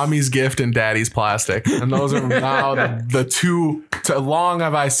have mommy's gift and daddy's plastic, and those are now the two. So long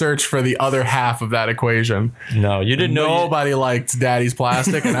have I searched for the other half of that equation. No, you didn't know. Nobody liked daddy's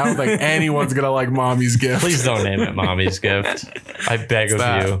plastic, and I don't think anyone's gonna like mommy's gift. Please don't name it Mommy's Gift. I beg of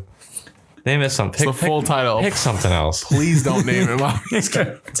that. you. Name it something. the full title. Pick something else. Please don't name it mommy's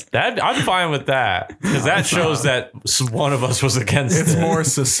gift. That I'm fine with that because that shows that one of us was against It's it. more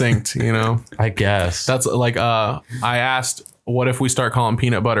succinct, I guess. That's like I asked, what if we start calling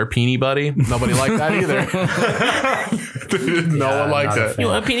peanut butter Peeny Buddy? Nobody liked that either. No one liked not a it. fan.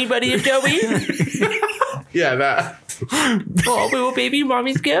 want peanut butter and Joey? Yeah, that. Oh, little baby,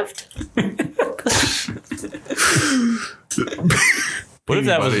 Mommy's gift. What if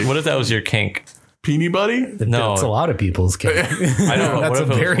that was your kink? Peeny Buddy? No, That's a lot of people's kink. I know. That's what if a it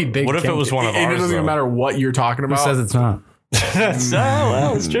was- very big What if it kink. was one of It ours? doesn't even matter what you're talking Who about. says it's not? That's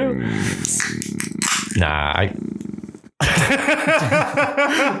well, it's true. Nah,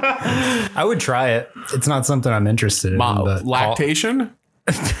 I would try it. It's not something I'm interested in. but lactation?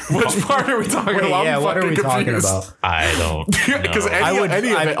 Which part are we talking about? yeah, I'm what are we fucking talking confused. about? I don't. Because know.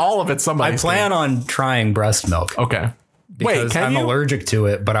 any of it, all of it, somebody. I plan on trying breast milk Okay. Wait, because can I'm you? allergic to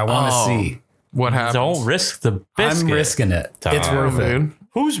it, but I want to Oh, see. What happens? Don't risk the biscuit. I'm risking it. It's Tom. worth it. Dude.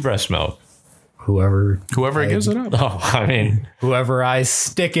 Who's breast milk? Whoever Gives it up. Oh, I mean, whoever I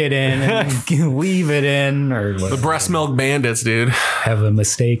stick it in and leave it in, or The breast milk bandits, dude. have a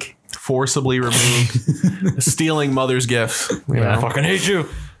mistake. Forcibly removed. Stealing mother's gifts. You Yeah. know? fucking hate you.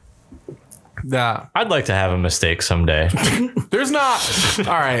 Yeah. I'd like to have a mistake someday. There's not.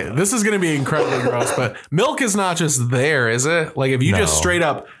 All right. This is going to be incredibly gross, but milk is not just there, is it? Like if you just No. straight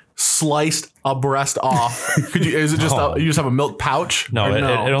up sliced a breast off, is it just No. you just have a milk pouch? No, Or it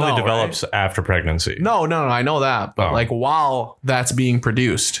only no, develops after pregnancy. Right? No, I know that, but Oh. like while that's being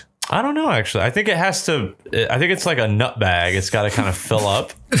produced. I don't know, actually. I think it has to, I think it's like a nut bag. It's got to kind of fill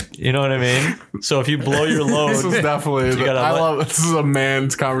up. You know what I mean? So if you blow your This is load, definitely. gotta I let- love. This is a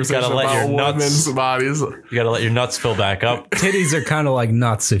man's conversation let about your nuts- women's bodies. you got to let your nuts fill back up. Titties are kind of like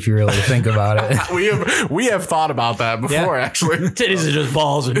nuts if you really think about it. We have thought about that before, Yeah. actually. Titties are just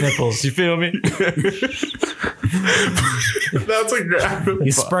balls with nipples. You feel me? That's a great.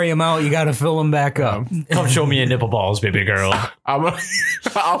 You spray them out, you got to fill them back up. Come show me your nipple balls, baby girl. I'm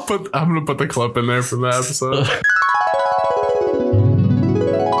gonna put the clip in there from that episode.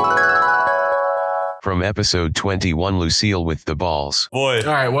 From episode 21, Lucille with the balls. Boy.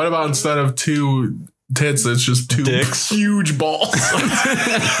 All right, what about instead of 2 tits, it's just 2 Dicks. huge balls?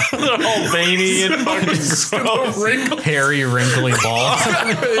 They're all veiny and fucking Hairy, wrinkly balls.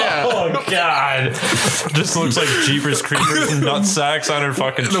 Yeah. Oh God! Just looks like Jeepers Creepers and nut sacks on her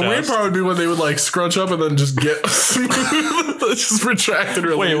fucking The weird chest. part would be when they would like scrunch up and then just get smooth. It's just retracted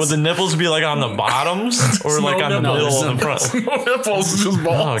release. Wait, would the nipples be like on the bottoms or like on the middle of the front? No nipples, just Oh,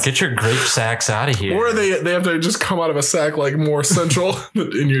 balls. get your grape sacks out of here. Or they have to just come out of a sack like more central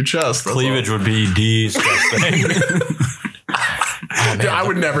in your chest. That's Cleavage would be disgusting. all. Dude, I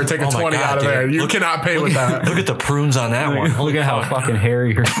would never take a Oh my 20 God, out of dude. there. You Look- cannot pay with that. Look at the prunes on that one. Look at how fucking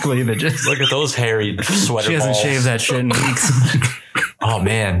hairy her cleavage is. Look at those hairy sweater She hasn't balls. shaved that shit in weeks. Oh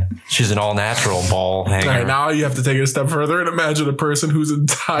man, she's an all natural ball hanger. All right, now you have to take it a step further and imagine a person whose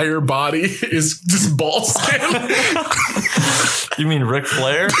entire body is just ball skin. You mean Ric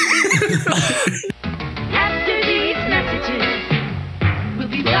Flair? After these messages, we'll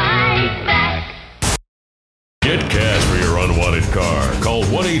be right back. Get cash for your unwanted car. Call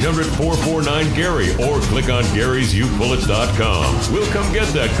 1-800-449-GARY or click on Gary'sUPullets.com. We'll come get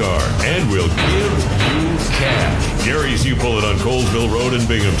that car and we'll give you cash. Gary's U Pullet on Colesville Road in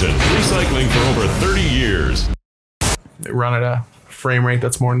Binghamton. Recycling for over 30 years. They run at a frame rate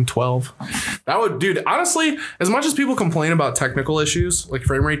that's more than 12. That would, dude, honestly, as much as people complain about technical issues like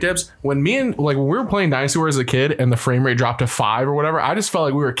frame rate dips, when when we were playing Dynasty Warriors as a kid and the frame rate dropped to 5 or whatever, I just felt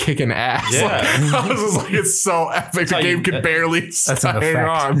like we were kicking ass. Yeah. Like, I was just like, it's so epic. The how game you- could barely an hang effect.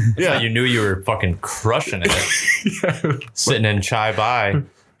 on. Yeah, Yeah. you knew you were fucking crushing it. Sitting in chai bai,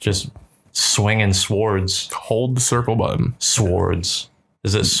 just swinging swords. Hold the circle button. Swords.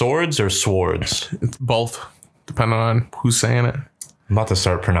 Is it swords or swords? It's both, depending on who's saying it. I'm about to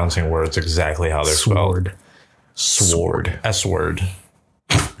start pronouncing words exactly how they're spelled. Sword. Sword. S word.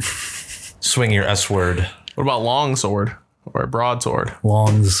 Swing your S word. What about long sword or a broadsword?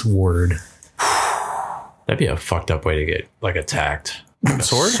 Long's word. That'd be a fucked up way to get like attacked.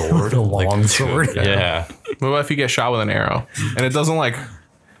 Sword? Sword. The long sword. Yeah. What about if you get shot with an arrow and it doesn't like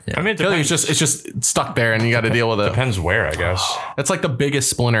I mean, it kill you? depends, It's just stuck there and you got to deal with it. depends where, I guess. It's like the biggest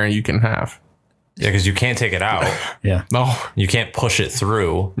splinter you can have. Yeah, because you can't take it out. Yeah. No, You can't push it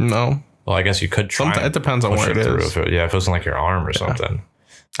through. no. Well, I guess you could try. It depends on push where it through is. If it wasn't like your arm or something.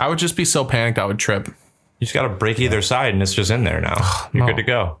 I would just be so panicked I would trip. You just got to break either side and it's just in there now. You're No. good to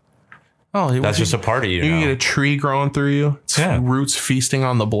go. Oh, That's just a part of you you now. can get a tree growing through you. It's Yeah. roots feasting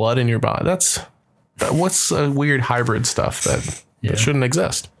on the blood in your body. What's weird hybrid stuff that shouldn't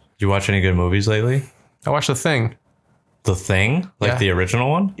exist. Did you watch any good movies lately? I watched The Thing. The Thing? Like Yeah. the original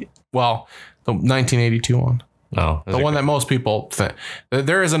one? Well, the 1982 one. No. The one that most people think.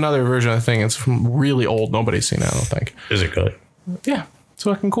 There is another version of The Thing. It's from really old. Nobody's seen it, I don't think. Is it good? Yeah, it's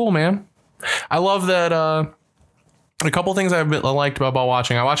fucking cool, man. I love that. A couple things I've liked about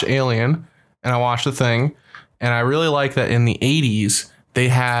watching. I watched Alien and I watched The Thing, and I really like that in the 80s they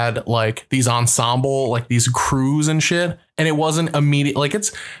had like these ensemble, like these crews and shit, and it wasn't immediate. Like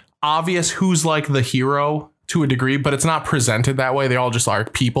it's obvious who's like the hero to a degree, but it's not presented that way. They all just are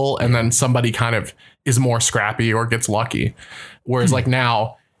people, and then somebody kind of is more scrappy or gets lucky. Whereas like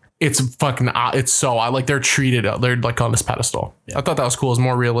now, it's fucking. It's so I like they're treated. They're like on this pedestal. I thought that was cool. It's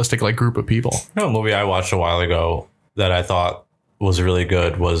more realistic, like group of people. You know, a movie I watched a while ago that I thought was really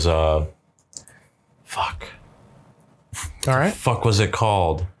good was fuck was it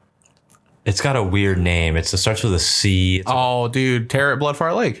called? It's got a weird name. It starts with a C. Oh, dude, Terror at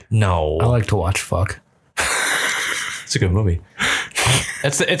Bloodfire Lake. No, I like to watch fuck. it's a good movie.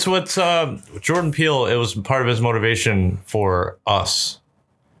 It's what's Jordan Peele. It was part of his motivation for Us.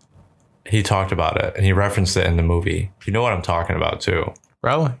 He talked about it and he referenced it in the movie. You know what I'm talking about too.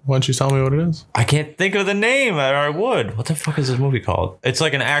 Really? Why don't you tell me what it is? I can't think of the name, or I would. What the fuck is this movie called? It's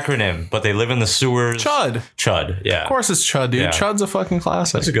like an acronym, but they live in the sewers. Chud. Chud, yeah. Of course it's Chud, dude. Yeah. Chud's a fucking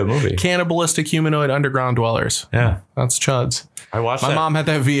classic. That's a good movie. Cannibalistic humanoid underground dwellers. Yeah. That's Chuds. I watched My that. mom had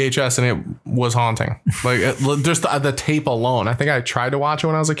that VHS and it was haunting. Like just the tape alone. I think I tried to watch it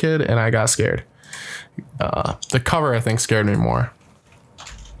when I was a kid and I got scared. The cover I think scared me more.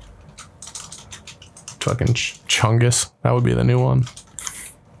 Fucking Chungus. That would be the new one.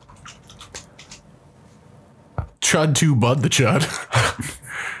 Chud 2 Bud the Chud.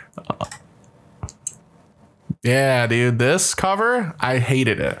 Yeah, dude. This cover, I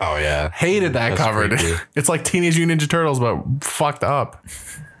hated it. Oh, yeah. Hated that That's cover. creepy. It's like Teenage Mutant Ninja Turtles, but fucked up.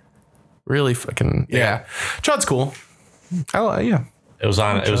 Really fucking yeah. Chud's cool. Yeah. It was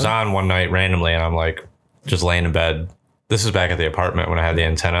on one night randomly, and I'm like just laying in bed, This is back at the apartment when I had the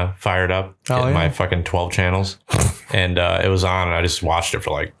antenna fired up, getting my fucking 12 channels, and it was on, and I just watched it for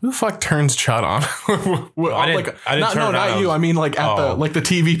like. Who the fuck turns Chud on? I didn't turn it on. Not you. I mean, like at the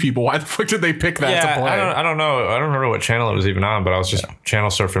TV people. Why the fuck did they pick that to play? I don't know. I don't remember what channel it was even on, but I was just channel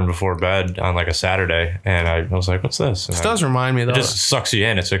surfing before bed on like a Saturday, and I was like, "What's this?" And This does remind me though. It just sucks you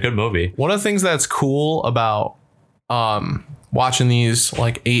in. It's a good movie. One of the things that's cool about watching these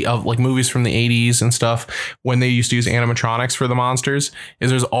movies from the 80s and stuff when they used to use animatronics for the monsters is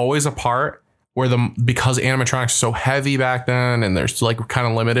there's always a part where because animatronics are so heavy back then and they're like kind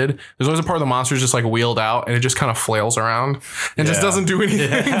of limited, there's always a part of the monsters just like wheeled out and it just kind of flails around and just doesn't do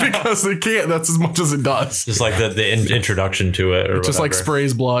anything because they can't. That's as much as it does. Just like the introduction to it, or it just like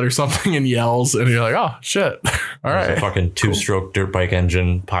sprays blood or something and yells, and you're like, oh shit! All right, a fucking 2-stroke dirt bike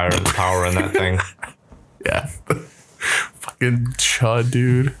engine power in that thing. Yeah. Fucking Chud,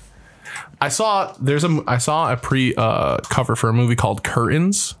 dude. I saw a pre cover for a movie called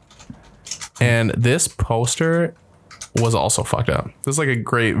Curtains, and this poster was also fucked up. This is like a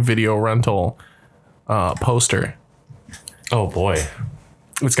great video rental poster. Oh boy.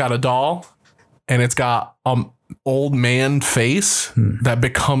 It's got a doll and it's got old man face that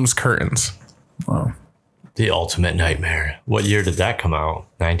becomes curtains. Wow. The ultimate nightmare. What year did that come out?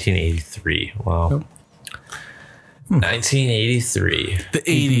 1983. Wow. Yep. 1983. The 80s.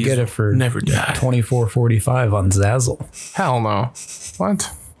 You can get it for never died. $24.45 on Zazzle. Hell no.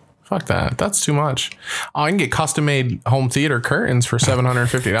 What? Fuck that. That's too much. I can get custom made home theater curtains for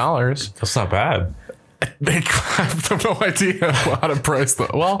 $750. That's not bad. I have no idea how to price them.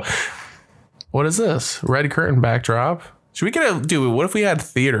 Well, what is this? Red curtain backdrop. Should we get what if we had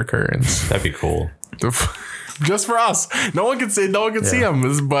theater curtains? That'd be cool. Just for us. No one can see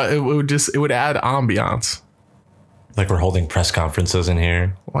them, but it would add ambiance. Like we're holding press conferences in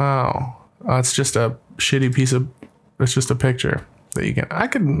here. Wow. It's just a shitty piece of, it's just a picture that you can, I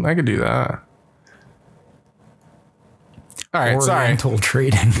could do that. All right, Oriental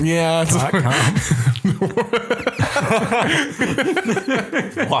Trading. Yeah. What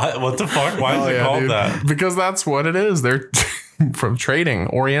the fuck? Why is it called that? Because that's what it is. They're from trading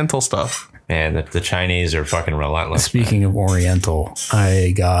Oriental stuff. Man, the Chinese are fucking relentless. Speaking of Oriental,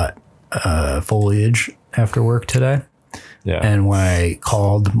 I got foliage after work today. Yeah. And when I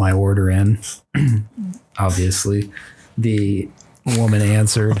called my order in, obviously, the woman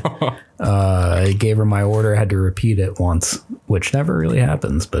answered. I gave her my order. I had to repeat it once, which never really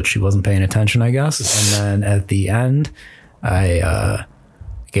happens, but she wasn't paying attention, I guess. And then at the end, I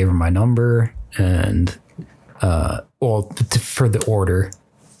gave her my number and, for the order.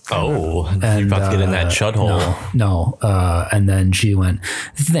 Oh, and, you're about to get in that chud hole. No. And then she went,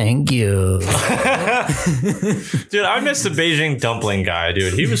 thank you. Dude, I miss the Beijing dumpling guy,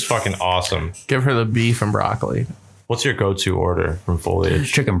 dude. He was fucking awesome. Give her the beef and broccoli. What's your go-to order from Foliage?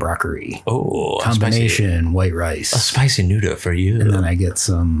 Chicken broccoli. Oh, combination white rice. A spicy noodle for you. And then I get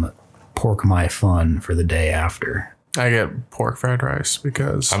some pork my fun for the day after. I get pork fried rice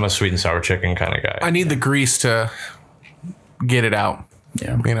because I'm a sweet and sour chicken kind of guy. I need the grease to get it out.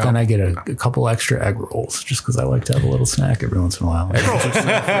 Yeah. Then I get a couple extra egg rolls just because I like to have a little snack every once in a while. Egg rolls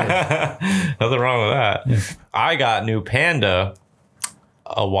are nothing wrong with that. Yeah. I got new Panda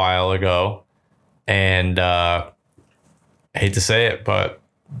a while ago, and hate to say it, but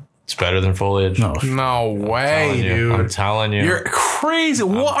it's better than Foliage. No way, dude. I'm telling you. You're crazy.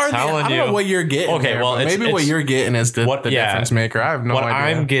 What are they? I don't know what you're getting. Okay, there, well, maybe what you're getting is the difference maker. I have no idea. What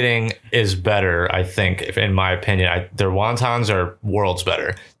I'm getting is better, I think, in my opinion. Their wontons are worlds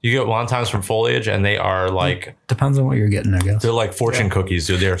better. You get wontons from Foliage, and they are like... Depends on what you're getting, I guess. They're like fortune cookies,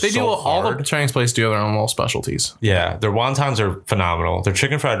 dude. They do all the Chinese places do their own little specialties. Yeah, their wontons are phenomenal. Their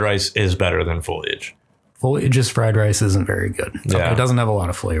chicken fried rice is better than Foliage. Foliage's fried rice isn't very good. Yeah. It doesn't have a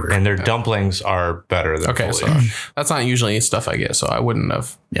lot of flavor. And their dumplings are better than Foliage. So that's not usually stuff I get, so I wouldn't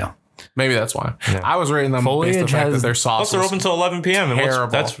have. Yeah. Maybe that's why. Yeah. I was rating them Foliage based on the fact that their sauce they're open till 11 p.m.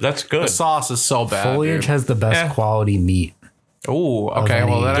 and that's good. The sauce is so bad. Foliage has the best quality meat. Oh, okay.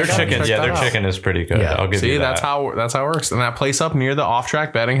 Well, then their chicken is pretty good. Yeah. I'll give you that. That's how it works. And that place up near the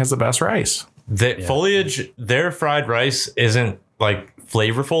off-track betting has the best rice. Foliage, their fried rice isn't like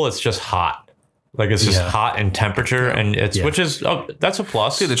flavorful. It's just hot. Like it's just hot in temperature, and which is that's a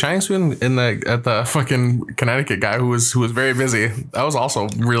plus. Dude, the Chinese food at the fucking Connecticut guy who was very busy. That was also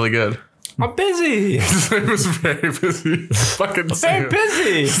really good. I'm busy. He was very busy. Fucking very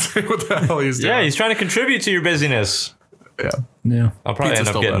busy. What the hell he's doing? Yeah, he's trying to contribute to your busyness. Yeah. I'll probably Pizza's end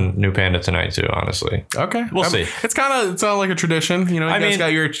up still getting New Panda tonight too. Honestly, Okay, We'll see. It's like a tradition, you know. You I guys mean-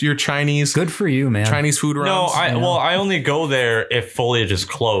 got your Chinese Good for you, man. Chinese food no, runs. I only go there if foliage is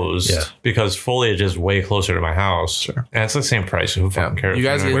closed Yeah. because foliage is way closer to my house. Sure. And it's the same price. Who fucking cares? You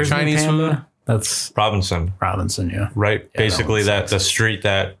guys know? get Where's New Chinese Panda? food? That's Robinson, Robinson, yeah. right? that Basically, one that the street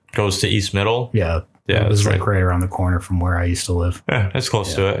that goes to East Middle. Yeah. Yeah, It was that's like right around the corner from where I used to live. Yeah, it's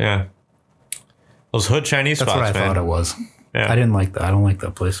close to it. Yeah, those hood Chinese That's what I spots, man. thought it was. Yeah. I didn't like that. I don't like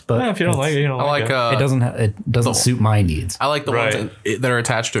that place. But Yeah, if you don't like it, you don't I like like it. it doesn't it doesn't suit my needs. I like the Right. ones that are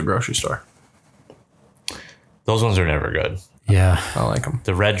attached to a grocery store. Those ones are never good. Yeah. I like them.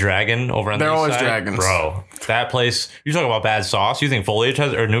 The Red Dragon over on They're the east always side, dragons. bro. That place. You talk about bad sauce. You think Foliage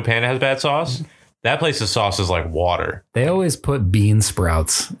has or New Panda has bad sauce? That place's sauce is like water. They always put bean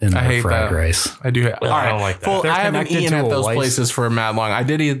sprouts in I their hate fried that. rice. I do. All right. don't like that. Well, They're I haven't connected eaten to at a those Weiss. places for mad long. I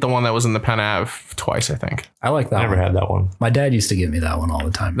did eat the one that was in the Penn Ave twice, I think. I like that Never one. had that one. My dad used to give me that one all the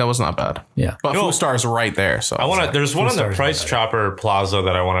time. That was not bad. Yeah. But No. Food Star's right there. So I want to. There's one on the Stars Price not bad. Chopper Plaza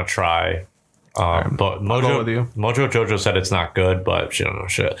that I want to try. But go with you. Mojo Jojo said it's not good, but she don't know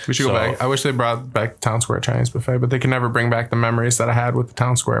shit. we should go back. I wish they brought back Town Square Chinese Buffet, but they can never bring back the memories that I had with the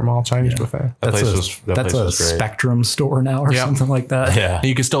Town Square Mall Chinese Buffet. That That's place a was great. Spectrum store now or Yeah. something like that. Yeah.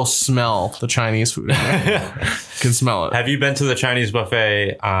 You can still smell the Chinese food. In there. You can smell it. Have you been to the Chinese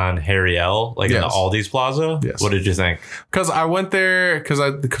buffet on Harry L, like in the Yes. Aldi's Plaza? Yes. What did you think? Because I went there because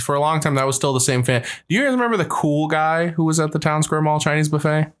for a long time that was still the same fan. Do you guys remember the cool guy who was at the Town Square Mall Chinese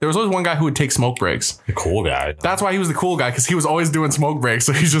Buffet? There was always one guy who would take smoke breaks. The cool guy. That's why he was the cool guy, because he was always doing smoke breaks.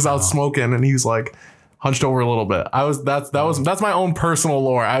 So he's just out smoking and he's like hunched over a little bit. That's my own personal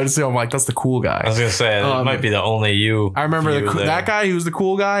lore. I would say I'm like, that's the cool guy. I was gonna say it might be the only you. I remember that guy. He was the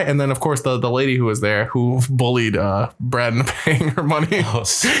cool guy, and then of course the lady who was there who bullied Brad into paying her money. I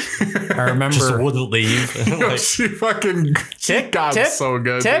I remember just wouldn't leave. Like, she fucking got tip, so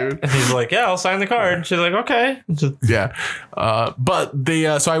good, tip. dude. And he's like, "Yeah, I'll sign the card." She's like, "Okay." Yeah, but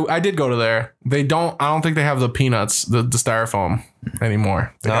they so I did go to there. I don't think they have the peanuts, the styrofoam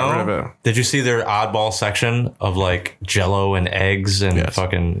anymore. They got rid of it. Did you see their oddball section of like Jello and eggs and Yes.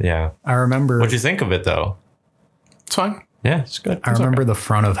 fucking yeah? I remember What'd you think of it though? It's fine. Yeah, it's good. I remember the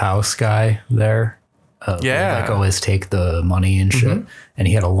front of house guy there. Yeah. Like always take the money and shit. And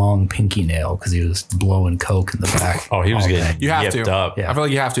he had a long pinky nail because he was blowing coke in the back. Oh, he was all getting day. You have yipped to. up. Yeah. I feel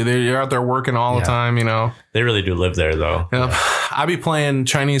like you have to. You're out there working all the Yeah. time, you know. They really do live there though. Yep. I be playing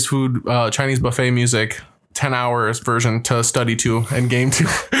Chinese food, Chinese buffet music, 10 hours version to study to and game to.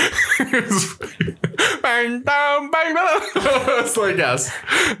 Bang, bang, bang, bang. It's like, yes.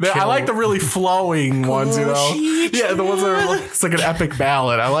 I like the really flowing ones, you know? Yeah, the ones that are like, it's like an epic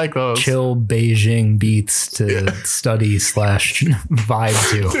ballad. I like those. Chill Beijing beats to study /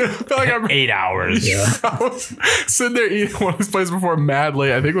 vibe to. I feel like I'm 8 hours. Yeah. I was sitting there eating one of these places before mad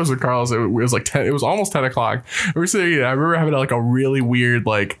late. I think it was at Carl's. It was like 10. It was almost 10 o'clock. We were sitting there eating. I remember having like a really weird,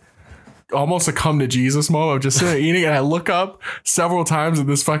 like, almost a come to Jesus moment of just sitting there eating, and I look up several times at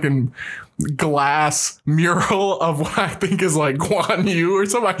this fucking glass mural of what I think is like Guan Yu or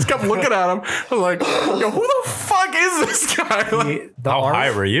something. I just kept looking at him. I was like, yo, who the fuck is this guy? Like, The How art,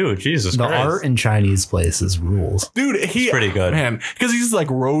 high were you? Jesus the Christ. art in Chinese places rules. dude, he's pretty good. man, because he's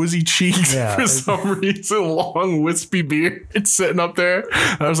like rosy cheeks Yeah. for some reason, long wispy beard sitting up there.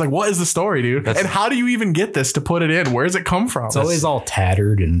 And I was like, what is the story, dude? And how do you even get this to put it in? Where's it come from? It's always all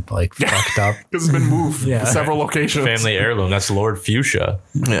tattered and like fucked up. because it's been moved Yeah. to several locations. Family heirloom. That's Lord Fuchsia.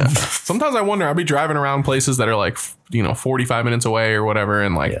 Yeah. Sometimes I wonder, I'll be driving around places that are like, 45 minutes away or whatever.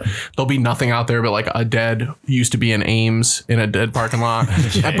 And like, there'll be nothing out there but like a dead, used to be in Ames in a dead parking lot.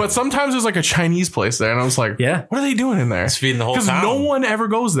 But sometimes there's like a Chinese place there. And I was like, Yeah. what are they doing in there? It's feeding the whole Because town. no one ever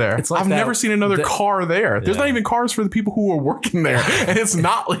goes there. It's like I've that- never seen another car there. There's Yeah. not even cars for the people who are working there. And it's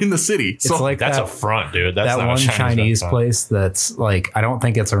not in the city. So It's like That's that, a front, dude. That's that not one a Chinese restaurant. place that's like, I don't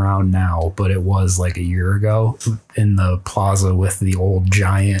think it's around now, but it was like a year ago in the plaza with the old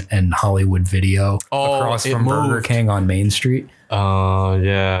Giant and Hollywood Video across it from Burger moved. King on Main Street. Oh,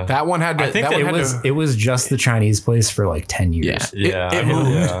 yeah. that one had to. I think that that one It had was to- it was just the Chinese place for like 10 years. Yeah, It I know,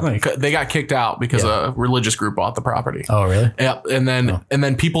 moved. yeah. Like, They got kicked out because a religious group bought the property. oh, really? Yep. And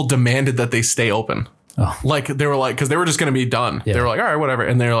then people demanded that they stay open. Oh. Like they were like, because they were just going to be done. Yeah. They were like, all right, whatever.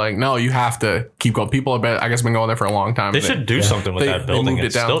 And they're like, no, you have to keep going. People have been, I guess, been going there for a long time. They And should do something with they- that they building. moved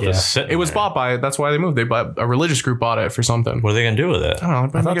It's it down. still just Yeah. sitting It was there. bought by. That's why they moved. They bought a religious group bought it for something. What are they going to do with it? I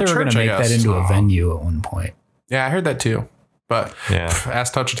don't know. I thought they were going to make that into a venue at one point. Yeah, I heard that too. But Yeah.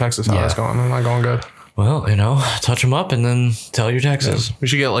 ask Touch of Texas how Yeah. that's going. It's not going good. Well, touch them up and then tell your taxes. We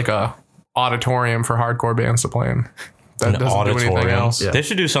should get like a auditorium for hardcore bands to play in. That An doesn't do anything auditorium. else. They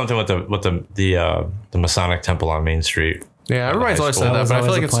should do something with the Masonic Temple on Main Street. Yeah, everybody's high always school. said that, but I feel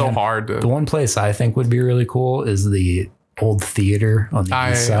always like a it's so plan. hard The to. one place I think would be really cool is the old theater on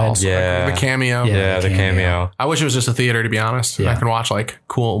the east side. Also Yeah. like the Cameo. Yeah. The cameo. I wish it was just a theater, to be honest. And Yeah. I can watch like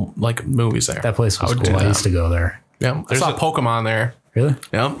cool like movies there. That place was would do cool. I that. used to go there. Yeah, I There's saw a- Pokemon there. Really?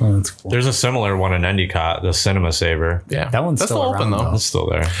 Yeah, Oh, that's cool. There's a similar one in Endicott, the Cinema Saver. yeah. That one's That's still open around, though. though. It's still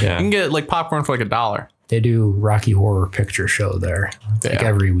there. You Yeah. can get like popcorn for like $1. They do Rocky Horror Picture Show there like Yeah.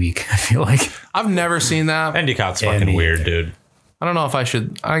 every week. I feel like I've never seen that. Endicott's fucking Andy. weird, dude. I don't know if I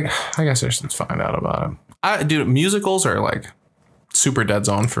should. I guess I should find out about it. Dude, musicals are like super dead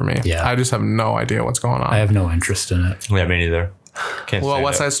zone for me. Yeah. I just have no idea what's going on. I have no interest in it. Yeah, me neither. Can't Well, stand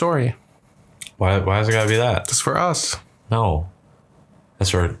West it. Side Story. Why has it gotta be that? It's for us. No. That's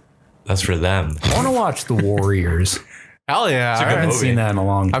for them. I want to watch The Warriors. Hell yeah! a I good haven't movie. seen that in a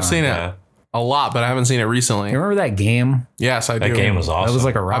long time. I've seen it Yeah. a lot, but I haven't seen it recently. You remember that game? Yes, I do. That game was awesome. That was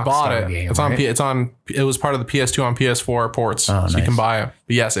like a I Rockstar bought it. game. It's on. right? It was part of the PS2 on PS4 ports, Oh, so you can nice. buy it.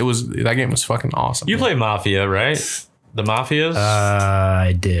 But yes, it was. That game was fucking awesome. You play Mafia, right? The Mafias?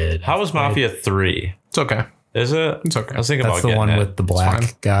 I did. How was Mafia 3? It's okay. Is it? It's okay. I was thinking That's about the getting one it. with the fine.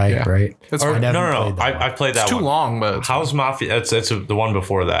 black guy, Yeah. right? It's Or, fine. no, haven't no, played that one. I've played that It's too one. long, but it's How's Mafia? It's the one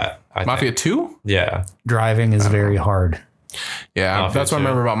before that. I Mafia think. 2? Yeah. Driving is very hard. Yeah, Mafia that's what I 2.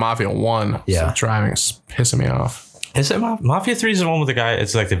 remember about Mafia 1. Yeah. So driving is pissing me off. Is it Mafia 3 is the one with the guy?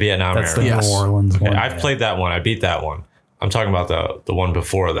 It's like the Vietnam That's the era. Yes. New Orleans Okay, one. I've played that one. I beat that one. I'm talking about the one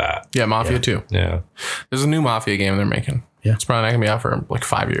before that. Yeah, Mafia 2. Yeah. There's a new Mafia game they're making. Yeah. It's probably not going to be out for like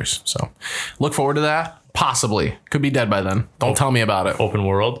 5 years. So look forward to that. Possibly. Could be dead by then. Don't tell me about it. Open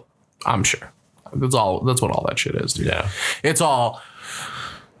world. I'm sure. That's what all that shit is, dude. Yeah. It's all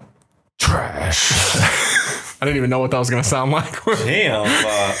trash. I didn't even know what that was going to sound like. Damn.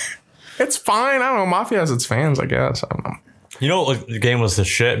 It's fine. I don't know. Mafia has its fans, I guess. I don't know. You know what the game was the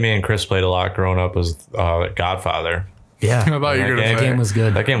shit? Me and Chris played a lot growing up was Godfather. Yeah. I thought you were That going to The say. game was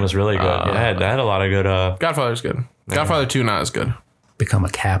good. That game was really good. Yeah, that had a lot of good. Godfather's good. Godfather 2 not as good. Become a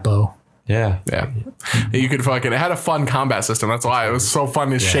capo. Yeah. Yeah. You could fucking, it had a fun combat system. That's why it was so fun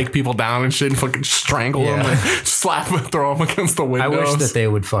to shake people down and shit and fucking strangle them and slap them, throw them against the I windows. wish that they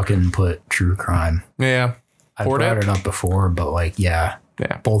would fucking put True Crime. Yeah. I Poured brought it? it up before, but like, yeah,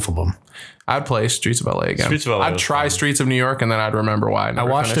 both of them. I'd play Streets of LA again. Streets of LA I'd was try fun. Streets of New York and then I'd remember why. I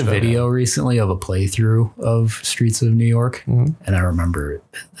watched a video recently of a playthrough of Streets of New York, and I remember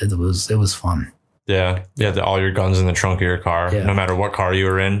it was fun. Yeah. You had all your guns in the trunk of your car. Yeah. No matter what car you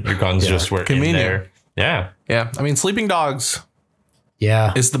were in, your guns just were in Convenient. there. Yeah. Yeah. I mean, Sleeping Dogs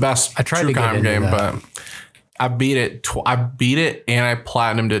Yeah, is the best I tried true to get crime into game, that. but I beat it. I beat it and I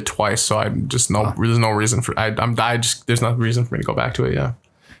platinumed it twice. So I just there's no reason for there's no reason for me to go back to it. Yeah.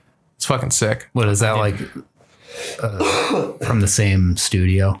 It's fucking sick. what is that like? From the same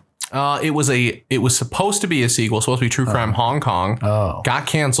studio? It was supposed to be a sequel, supposed to be True Crime Hong Kong. Oh, Got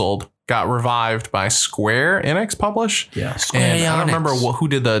canceled, got revived by Square Enix Publish. yeah. And I don't remember who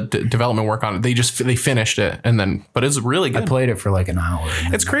did the development work on it. They finished it and then, but it's really I good. played it for like an hour. and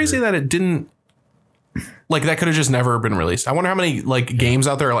then It's crazy that it didn't, like, that could have just never been released. I wonder how many like games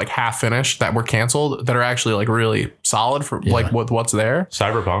out there are like half finished that were canceled that are actually like really solid for like what's there.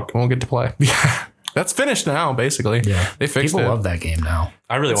 Cyberpunk. Won't get to play. Yeah, that's finished now. Basically, Yeah, they fixed people it. love that game now.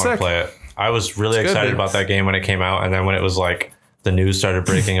 I really want to sick. play it. I was really It's good, excited dude. about that game when it came out, and then when it was like the news started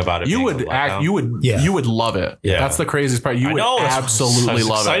breaking about it, You being would a letdown. you would love it. Yeah. That's the craziest part. You I would know, that's- absolutely I was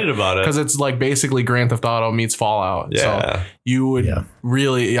love excited it. about it. Because it's like basically Grand Theft Auto meets Fallout. Yeah. So you would Yeah.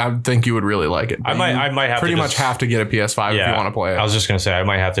 really, I think you would really like it. I But might you have to pretty much just- have to get a PS5 if you want to play it. I was just gonna say I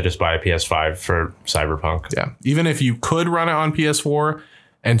might have to just buy a PS5 for Cyberpunk. Yeah. Even if you could run it on PS4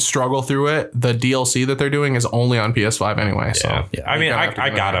 and struggle through it, the DLC that they're doing is only on PS5 anyway. So Yeah. I mean, You're gonna have to I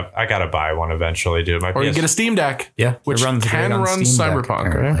give it a gotta buy one eventually, dude. My or you PS get a Steam Deck. Yeah, Which it runs can great on run Steam Deck, Cyberpunk,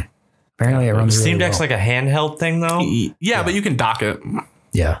 apparently. right? Apparently, it runs Steam really Deck's well. like a handheld thing though. Yeah, but you can dock it.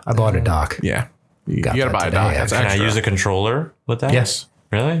 Yeah, I bought a dock. Yeah. You Got gotta that buy a today, dock. That's actually. Can I extra. use a controller with that? Yes,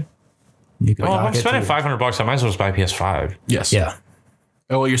 Really? you can Oh, if dock I'm it spending to- $500, I might as well just buy a PS5. Yes. Yeah,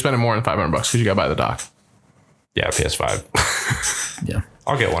 Oh, well, you're spending more than $500 because you gotta buy the dock. Yeah, PS5. yeah.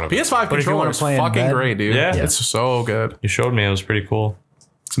 I'll get one of them. PS5 But if you controller wanna is play in fucking bed- great, dude. Yeah. It's so good. You showed me; it was pretty cool.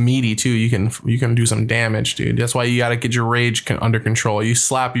 It's meaty too. You can do some damage, dude. That's why you got to get your rage under control. You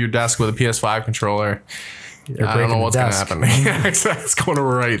slap your desk with a PS5 controller. I don't breaking know the what's gonna desk. happen. Yeah, exactly. It's going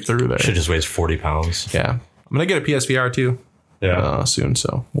right through there. Shit just weighs 40 pounds. Yeah, I'm gonna get a PSVR too soon.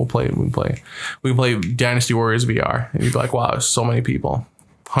 So we can play Dynasty Warriors VR, and you'd be like, wow, there's so many people,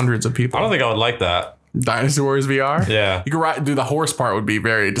 hundreds of people. I don't think I would like that. Dynasty Warriors VR. Yeah. You can ride. Dude, the horse part would be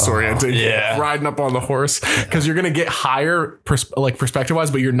very disorienting. yeah. Riding up on the horse because you're gonna get higher, perspective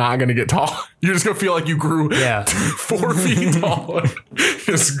wise, but you're not gonna get tall. You're just gonna feel like you grew 4 feet taller.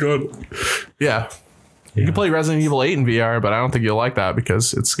 It's good. Yeah. You can play Resident Evil 8 in VR, but I don't think you'll like that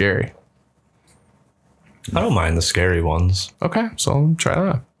because it's scary. I don't mind the scary ones. Okay, so try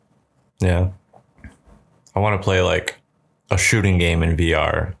that. Yeah. I want to play like a shooting game in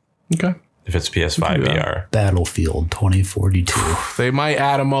VR. Okay. If it's PS5 VR. Battlefield 2042. They might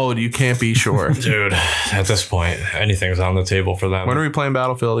add a mode. You can't be sure. Dude, at this point, anything's on the table for them. When are we playing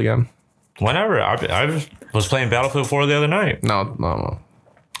Battlefield again? Whenever. I was playing Battlefield 4 the other night. No.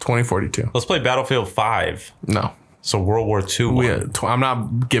 2042. Let's play Battlefield 5. No. So World War II. I'm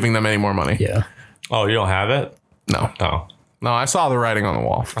not giving them any more money. Yeah. Oh, you don't have it? No. Oh. No, I saw the writing on the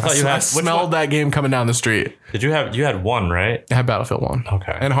wall. I thought you had- I which smelled one? that game coming down the street. You had one, right? I had Battlefield 1.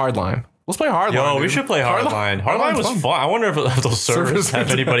 Okay. And Hardline. Let's play Hardline. Yo, we dude. should play Hardline. Hardline was fun. I wonder if those servers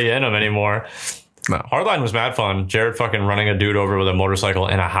have anybody in them anymore. No. Hardline was mad fun. Jared fucking running a dude over with a motorcycle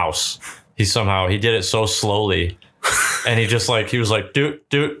in a house. He did it so slowly. And he was like, dude.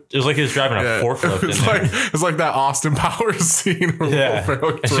 It was like he was driving a forklift in there. It's like that Austin Powers scene where Yeah. Will Ferrell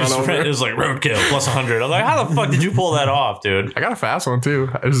And gets run over. it was like roadkill plus 100. I'm like, how the fuck did you pull that off, dude? I got a fast one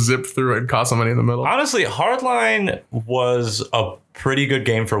too. I just zipped through it and caught somebody in the middle. Honestly, Hardline was a pretty good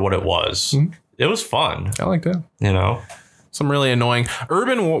game for what it was. It was fun, I like that. you know? Some really annoying.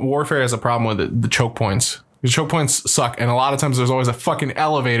 Urban warfare has a problem with the choke points. The choke points suck, and a lot of times there's always a fucking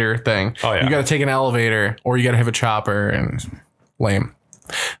elevator thing. Oh, yeah. You got to take an elevator, or you got to have a chopper, and lame,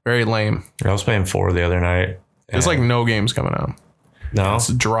 very lame. I was playing 4 the other night. There's like no games coming out. No? It's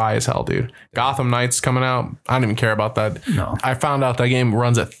dry as hell, dude. Gotham Knights coming out. I don't even care about that. No. I found out that game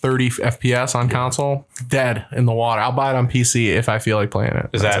runs at 30 FPS on console. Dead in the water. I'll buy it on PC if I feel like playing it.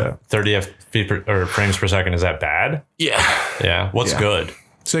 Is That's that it. 30 frames per second? Is that bad? Yeah. Yeah. What's Yeah. good?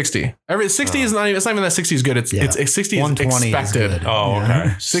 60. 60 is not even. It's not even that 60 is good. It's 60 is 120 is expected. good. Oh,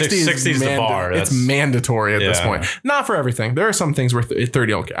 okay. 60 60 is the bar. It's That's, mandatory at this Yeah. point. Not for everything. There are some things where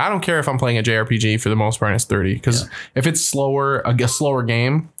 30 don't care. I don't care if I'm playing a JRPG for the most part. It's 30 because if it's slower, a slower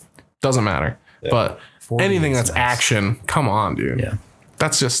game doesn't matter. But 40 anything is that's nice. action, come on, dude. Yeah.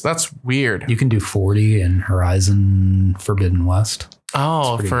 That's weird. You can do 40 in Horizon Forbidden West.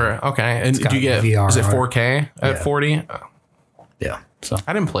 Okay. And do you get VR. is it 4K at Yeah. 40? Yeah. So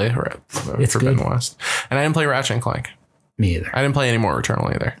I didn't play It's Forbidden good. West, and I didn't play Ratchet and Clank. me either. I didn't play any more Returnal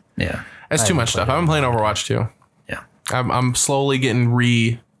either. Yeah. That's I too haven't much stuff. played I've been playing Overwatch too. Yeah. I'm slowly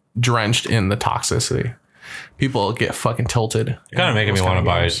getting drenched in the toxicity. People get fucking tilted. You're kind of making me Those want to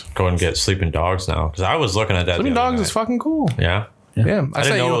kind of games. go and get Sleeping Dogs now because I was looking at that. Sleeping the other Dogs is night. fucking cool. Yeah. Yeah, I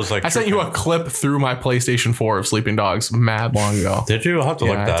didn't know it was like I sent you a clip through my PlayStation 4 of Sleeping Dogs mad long ago. Did you? I'll have to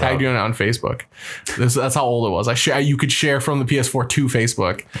look Yeah, I that tagged up. you in it on Facebook. That's how old it was. You could share from the PS4 to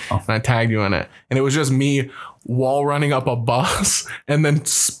Facebook, and I tagged you in it. And it was just me wall running up a bus and then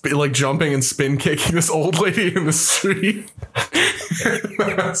jumping and spin kicking this old lady in the street.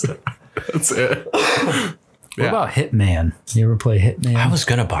 That's it. What about Hitman? You ever play Hitman? I was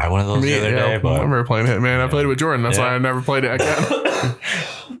gonna buy one of those the other day, I but remember playing Hitman. I played it with Jordan. That's why I never played it again.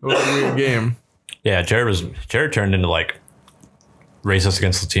 It was a weird game. yeah, Jared turned into like racist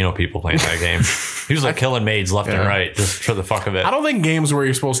against Latino people playing that game. He was like killing maids left and right just for the fuck of it. I don't think games where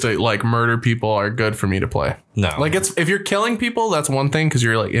you're supposed to like murder people are good for me to play. No. Like if you're killing people, that's one thing because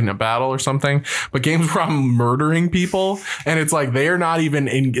you're like in a battle or something. But games where I'm murdering people and it's like they're not even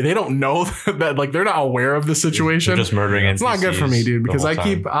they don't know that like they're not aware of the situation. They're just murdering It's not good for me, dude, because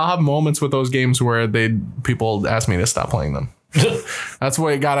I'll have moments with those games where people ask me to stop playing them. That's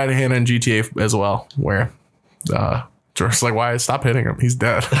what it got out of hand in GTA as well, where George's like, why? Stop hitting him. He's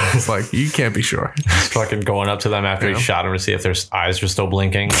dead. It's like, you can't be sure. fucking going up to them after he shot him to see if their eyes are still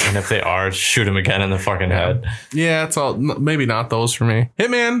blinking, and if they are, shoot him again in the fucking head. Yeah, it's all maybe not those for me.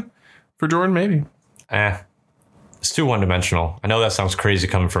 Hitman for Jordan, maybe. It's too one-dimensional. I know that sounds crazy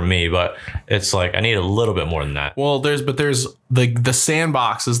coming from me, but it's like I need a little bit more than that. Well, there's the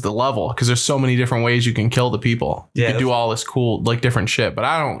sandbox is the level because there's so many different ways you can kill the people. You can do all this cool like different shit, but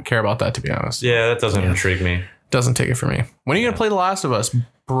I don't care about that, to be honest. Yeah, that doesn't intrigue me. Doesn't take it for me. When are you gonna play The Last of Us,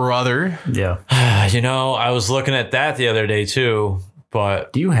 brother? Yeah. You know, I was looking at that the other day too,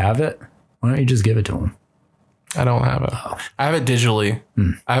 but Do you have it? Why don't you just give it to him? I don't have it. I have it digitally.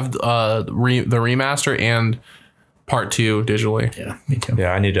 I have the remaster and part 2 digitally. Yeah, me too.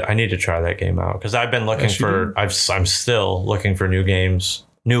 yeah, I need to try that game out because I've been looking for. I'm still looking for new games,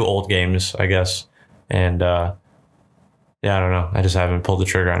 new old games, I guess, and yeah, I don't know. I just haven't pulled the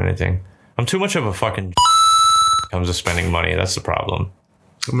trigger on anything. I'm too much of a fucking comes to spending money. That's the problem.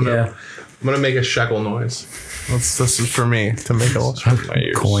 I'm gonna make a shekel noise. This is for me to make a little shekel. My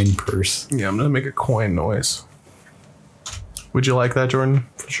ears. Coin purse. Yeah, I'm gonna make a coin noise. Would you like that, Jordan?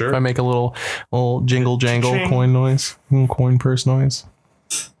 Sure. If I make a little jingle jangle coin noise, little coin purse noise.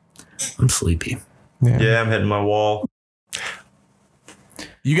 I'm sleepy. Yeah, I'm hitting my wall.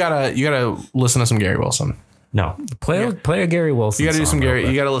 You gotta listen to some Gary Wilson. No. Play a Gary Wilson. You gotta do some song real Gary.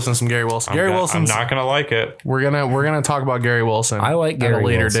 quick. You gotta listen to some Gary Wilson. Gary I'm Wilson's. not gonna like it. We're gonna talk about Gary Wilson. I like Gary at a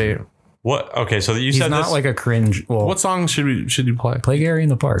later Wilson. date. What? Okay, so you He's said not this. like a cringe. Well, What song should you play? play Gary in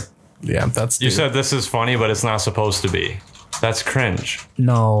the Park? Yeah, that's you said this is funny, but it's not supposed to be. That's cringe.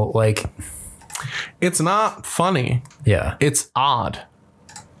 No, like, it's not funny. yeah. It's odd.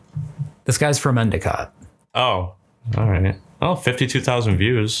 This guy's from Endicott. Oh, all right. Oh, 52,000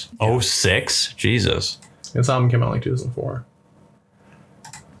 views. 06? Jesus. This album came out like 2004.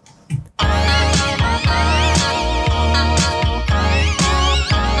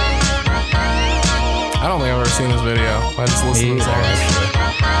 I don't think I've ever seen this video. I just listened to the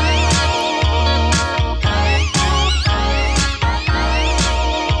song.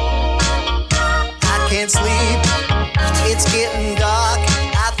 I can't sleep, it's getting dark.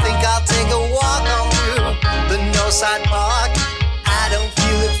 I think I'll take a walk on through the Northside Park. I don't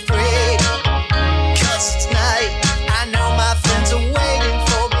feel afraid, 'cause it's night. I know my friends are waiting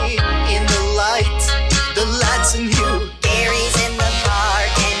for me in the lights in you. Gary's in the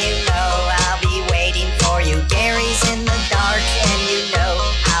park, and you know I'll be waiting for you. Gary's in the dark, and you know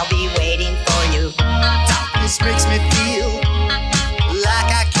I'll be waiting for you. Darkness makes me feel like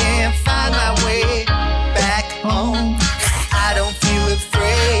I can't find my way back home. I don't feel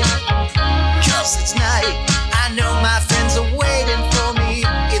afraid, 'cause it's night. I know my friends are waiting for me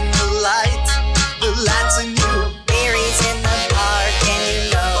in the lights in you. Gary's in the park, and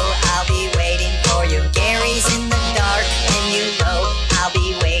you know I'll be waiting for you. Gary's in the dark, and you know I'll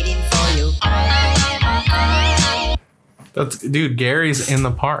be waiting for you. Dude, Gary's in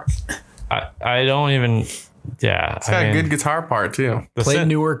the park. I don't even. Yeah. It's got a good guitar part too. Play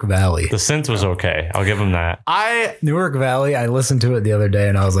Newark Valley. The synth was okay. I'll give him that. Newark Valley, I listened to it the other day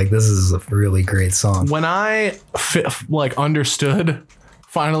and I was like, this is a really great song. When I understood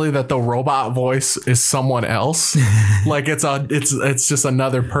finally that the robot voice is someone else, like it's just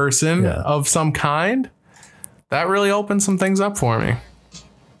another person of some kind, that really opened some things up for me.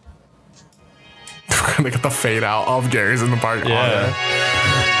 We're gonna get the fade out of Gary's in the Park. Yeah.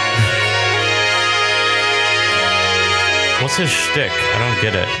 What's his shtick? I don't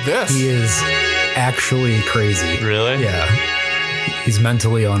get it. He is actually crazy. Really? Yeah. He's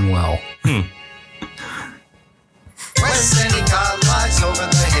mentally unwell. West Endicott lies over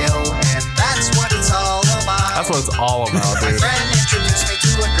the hill, and that's what it's all about. That's what it's all about, My dude. friend introduced me to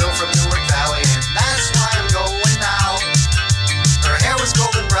a girl from Newark Valley, and that's why I'm going now. Her hair was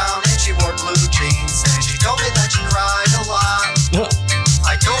golden brown, and she wore blue jeans, and she told me that she cried a lot.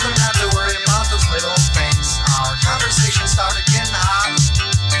 I told her not to worry about those little things. Our conversation started getting hot.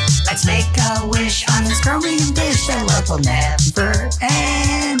 Let's make a wish on this chromium dish that love will never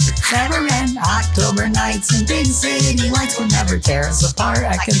end. Never end. October nights and big city lights will never tear us apart.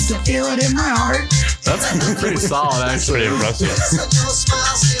 I can still feel it in my heart. That's pretty solid, actually. Pretty impressive. Such a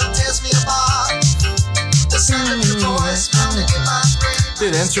smile still tears me apart. The sound of your voice pounding in my brain.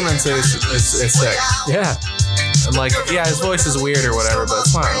 Dude, instruments is sick. Yeah. And like, yeah, his voice is weird or whatever, but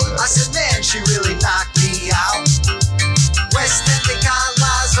it's not really I that. said, man, she really knocked me out. West Endicott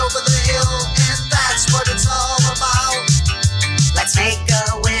lies over the hill, and that's what it's all about. Let's make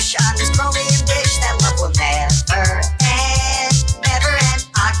a wish on this chromium dish that love will never end. Never end.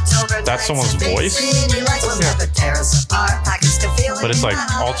 October. That's someone's voice? City lights will never tear us apart. I can still feel it But it's in like my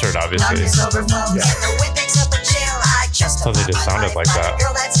heart. altered, obviously. Thought they just sounded like that.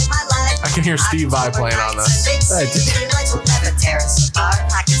 I can hear Steve Vai playing on this.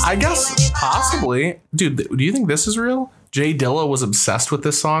 I guess possibly. Dude, do you think this is real? Jay Dilla was obsessed with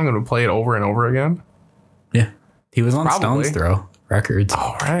this song and would play it over and over again? Yeah. He was on Probably. Stone's Throw Records.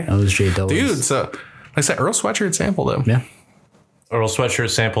 All right. That was Jay Dilla. Dude, so like I said, Earl Sweatshirt sampled him. Yeah. Earl Sweatshirt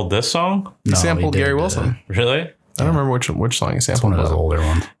sampled this song? He sampled Gary Wilson. Really? I don't remember which song he It's sampled. one of his but- older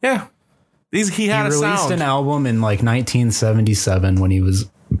ones. Yeah. He had He a released sound. an album in like 1977 when he was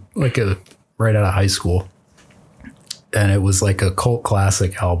like right out of high school. And it was like a cult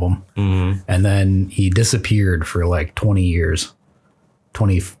classic album. Mm-hmm. And then he disappeared for like 20 years.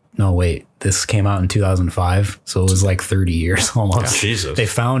 This came out in 2005. So it was like 30 years almost. Jesus. They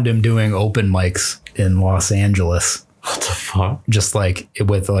found him doing open mics in Los Angeles. What the fuck? Just like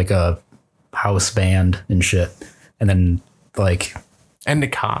with like a house band and shit. And then like,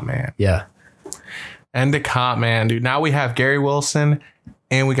 Endicott, man. yeah. Endicott, man, dude. Now we have Gary Wilson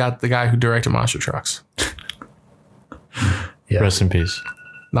And we got the guy who directed Monster Trucks. Yeah. Rest in peace.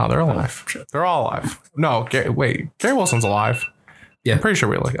 No, they're alive. They're all alive. No, Gary Wilson's alive. Yeah. I'm pretty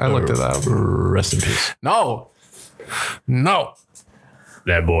sure I looked at that. Rest in peace. No.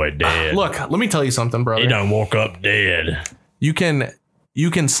 That boy dead. Look, let me tell you something, brother. He done woke up dead. You can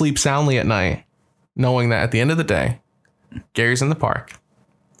sleep soundly at night knowing that at the end of the day, Gary's in the park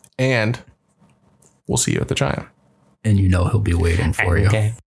and we'll see you at the Giant. And you know he'll be waiting for you.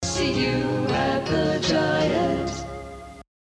 See you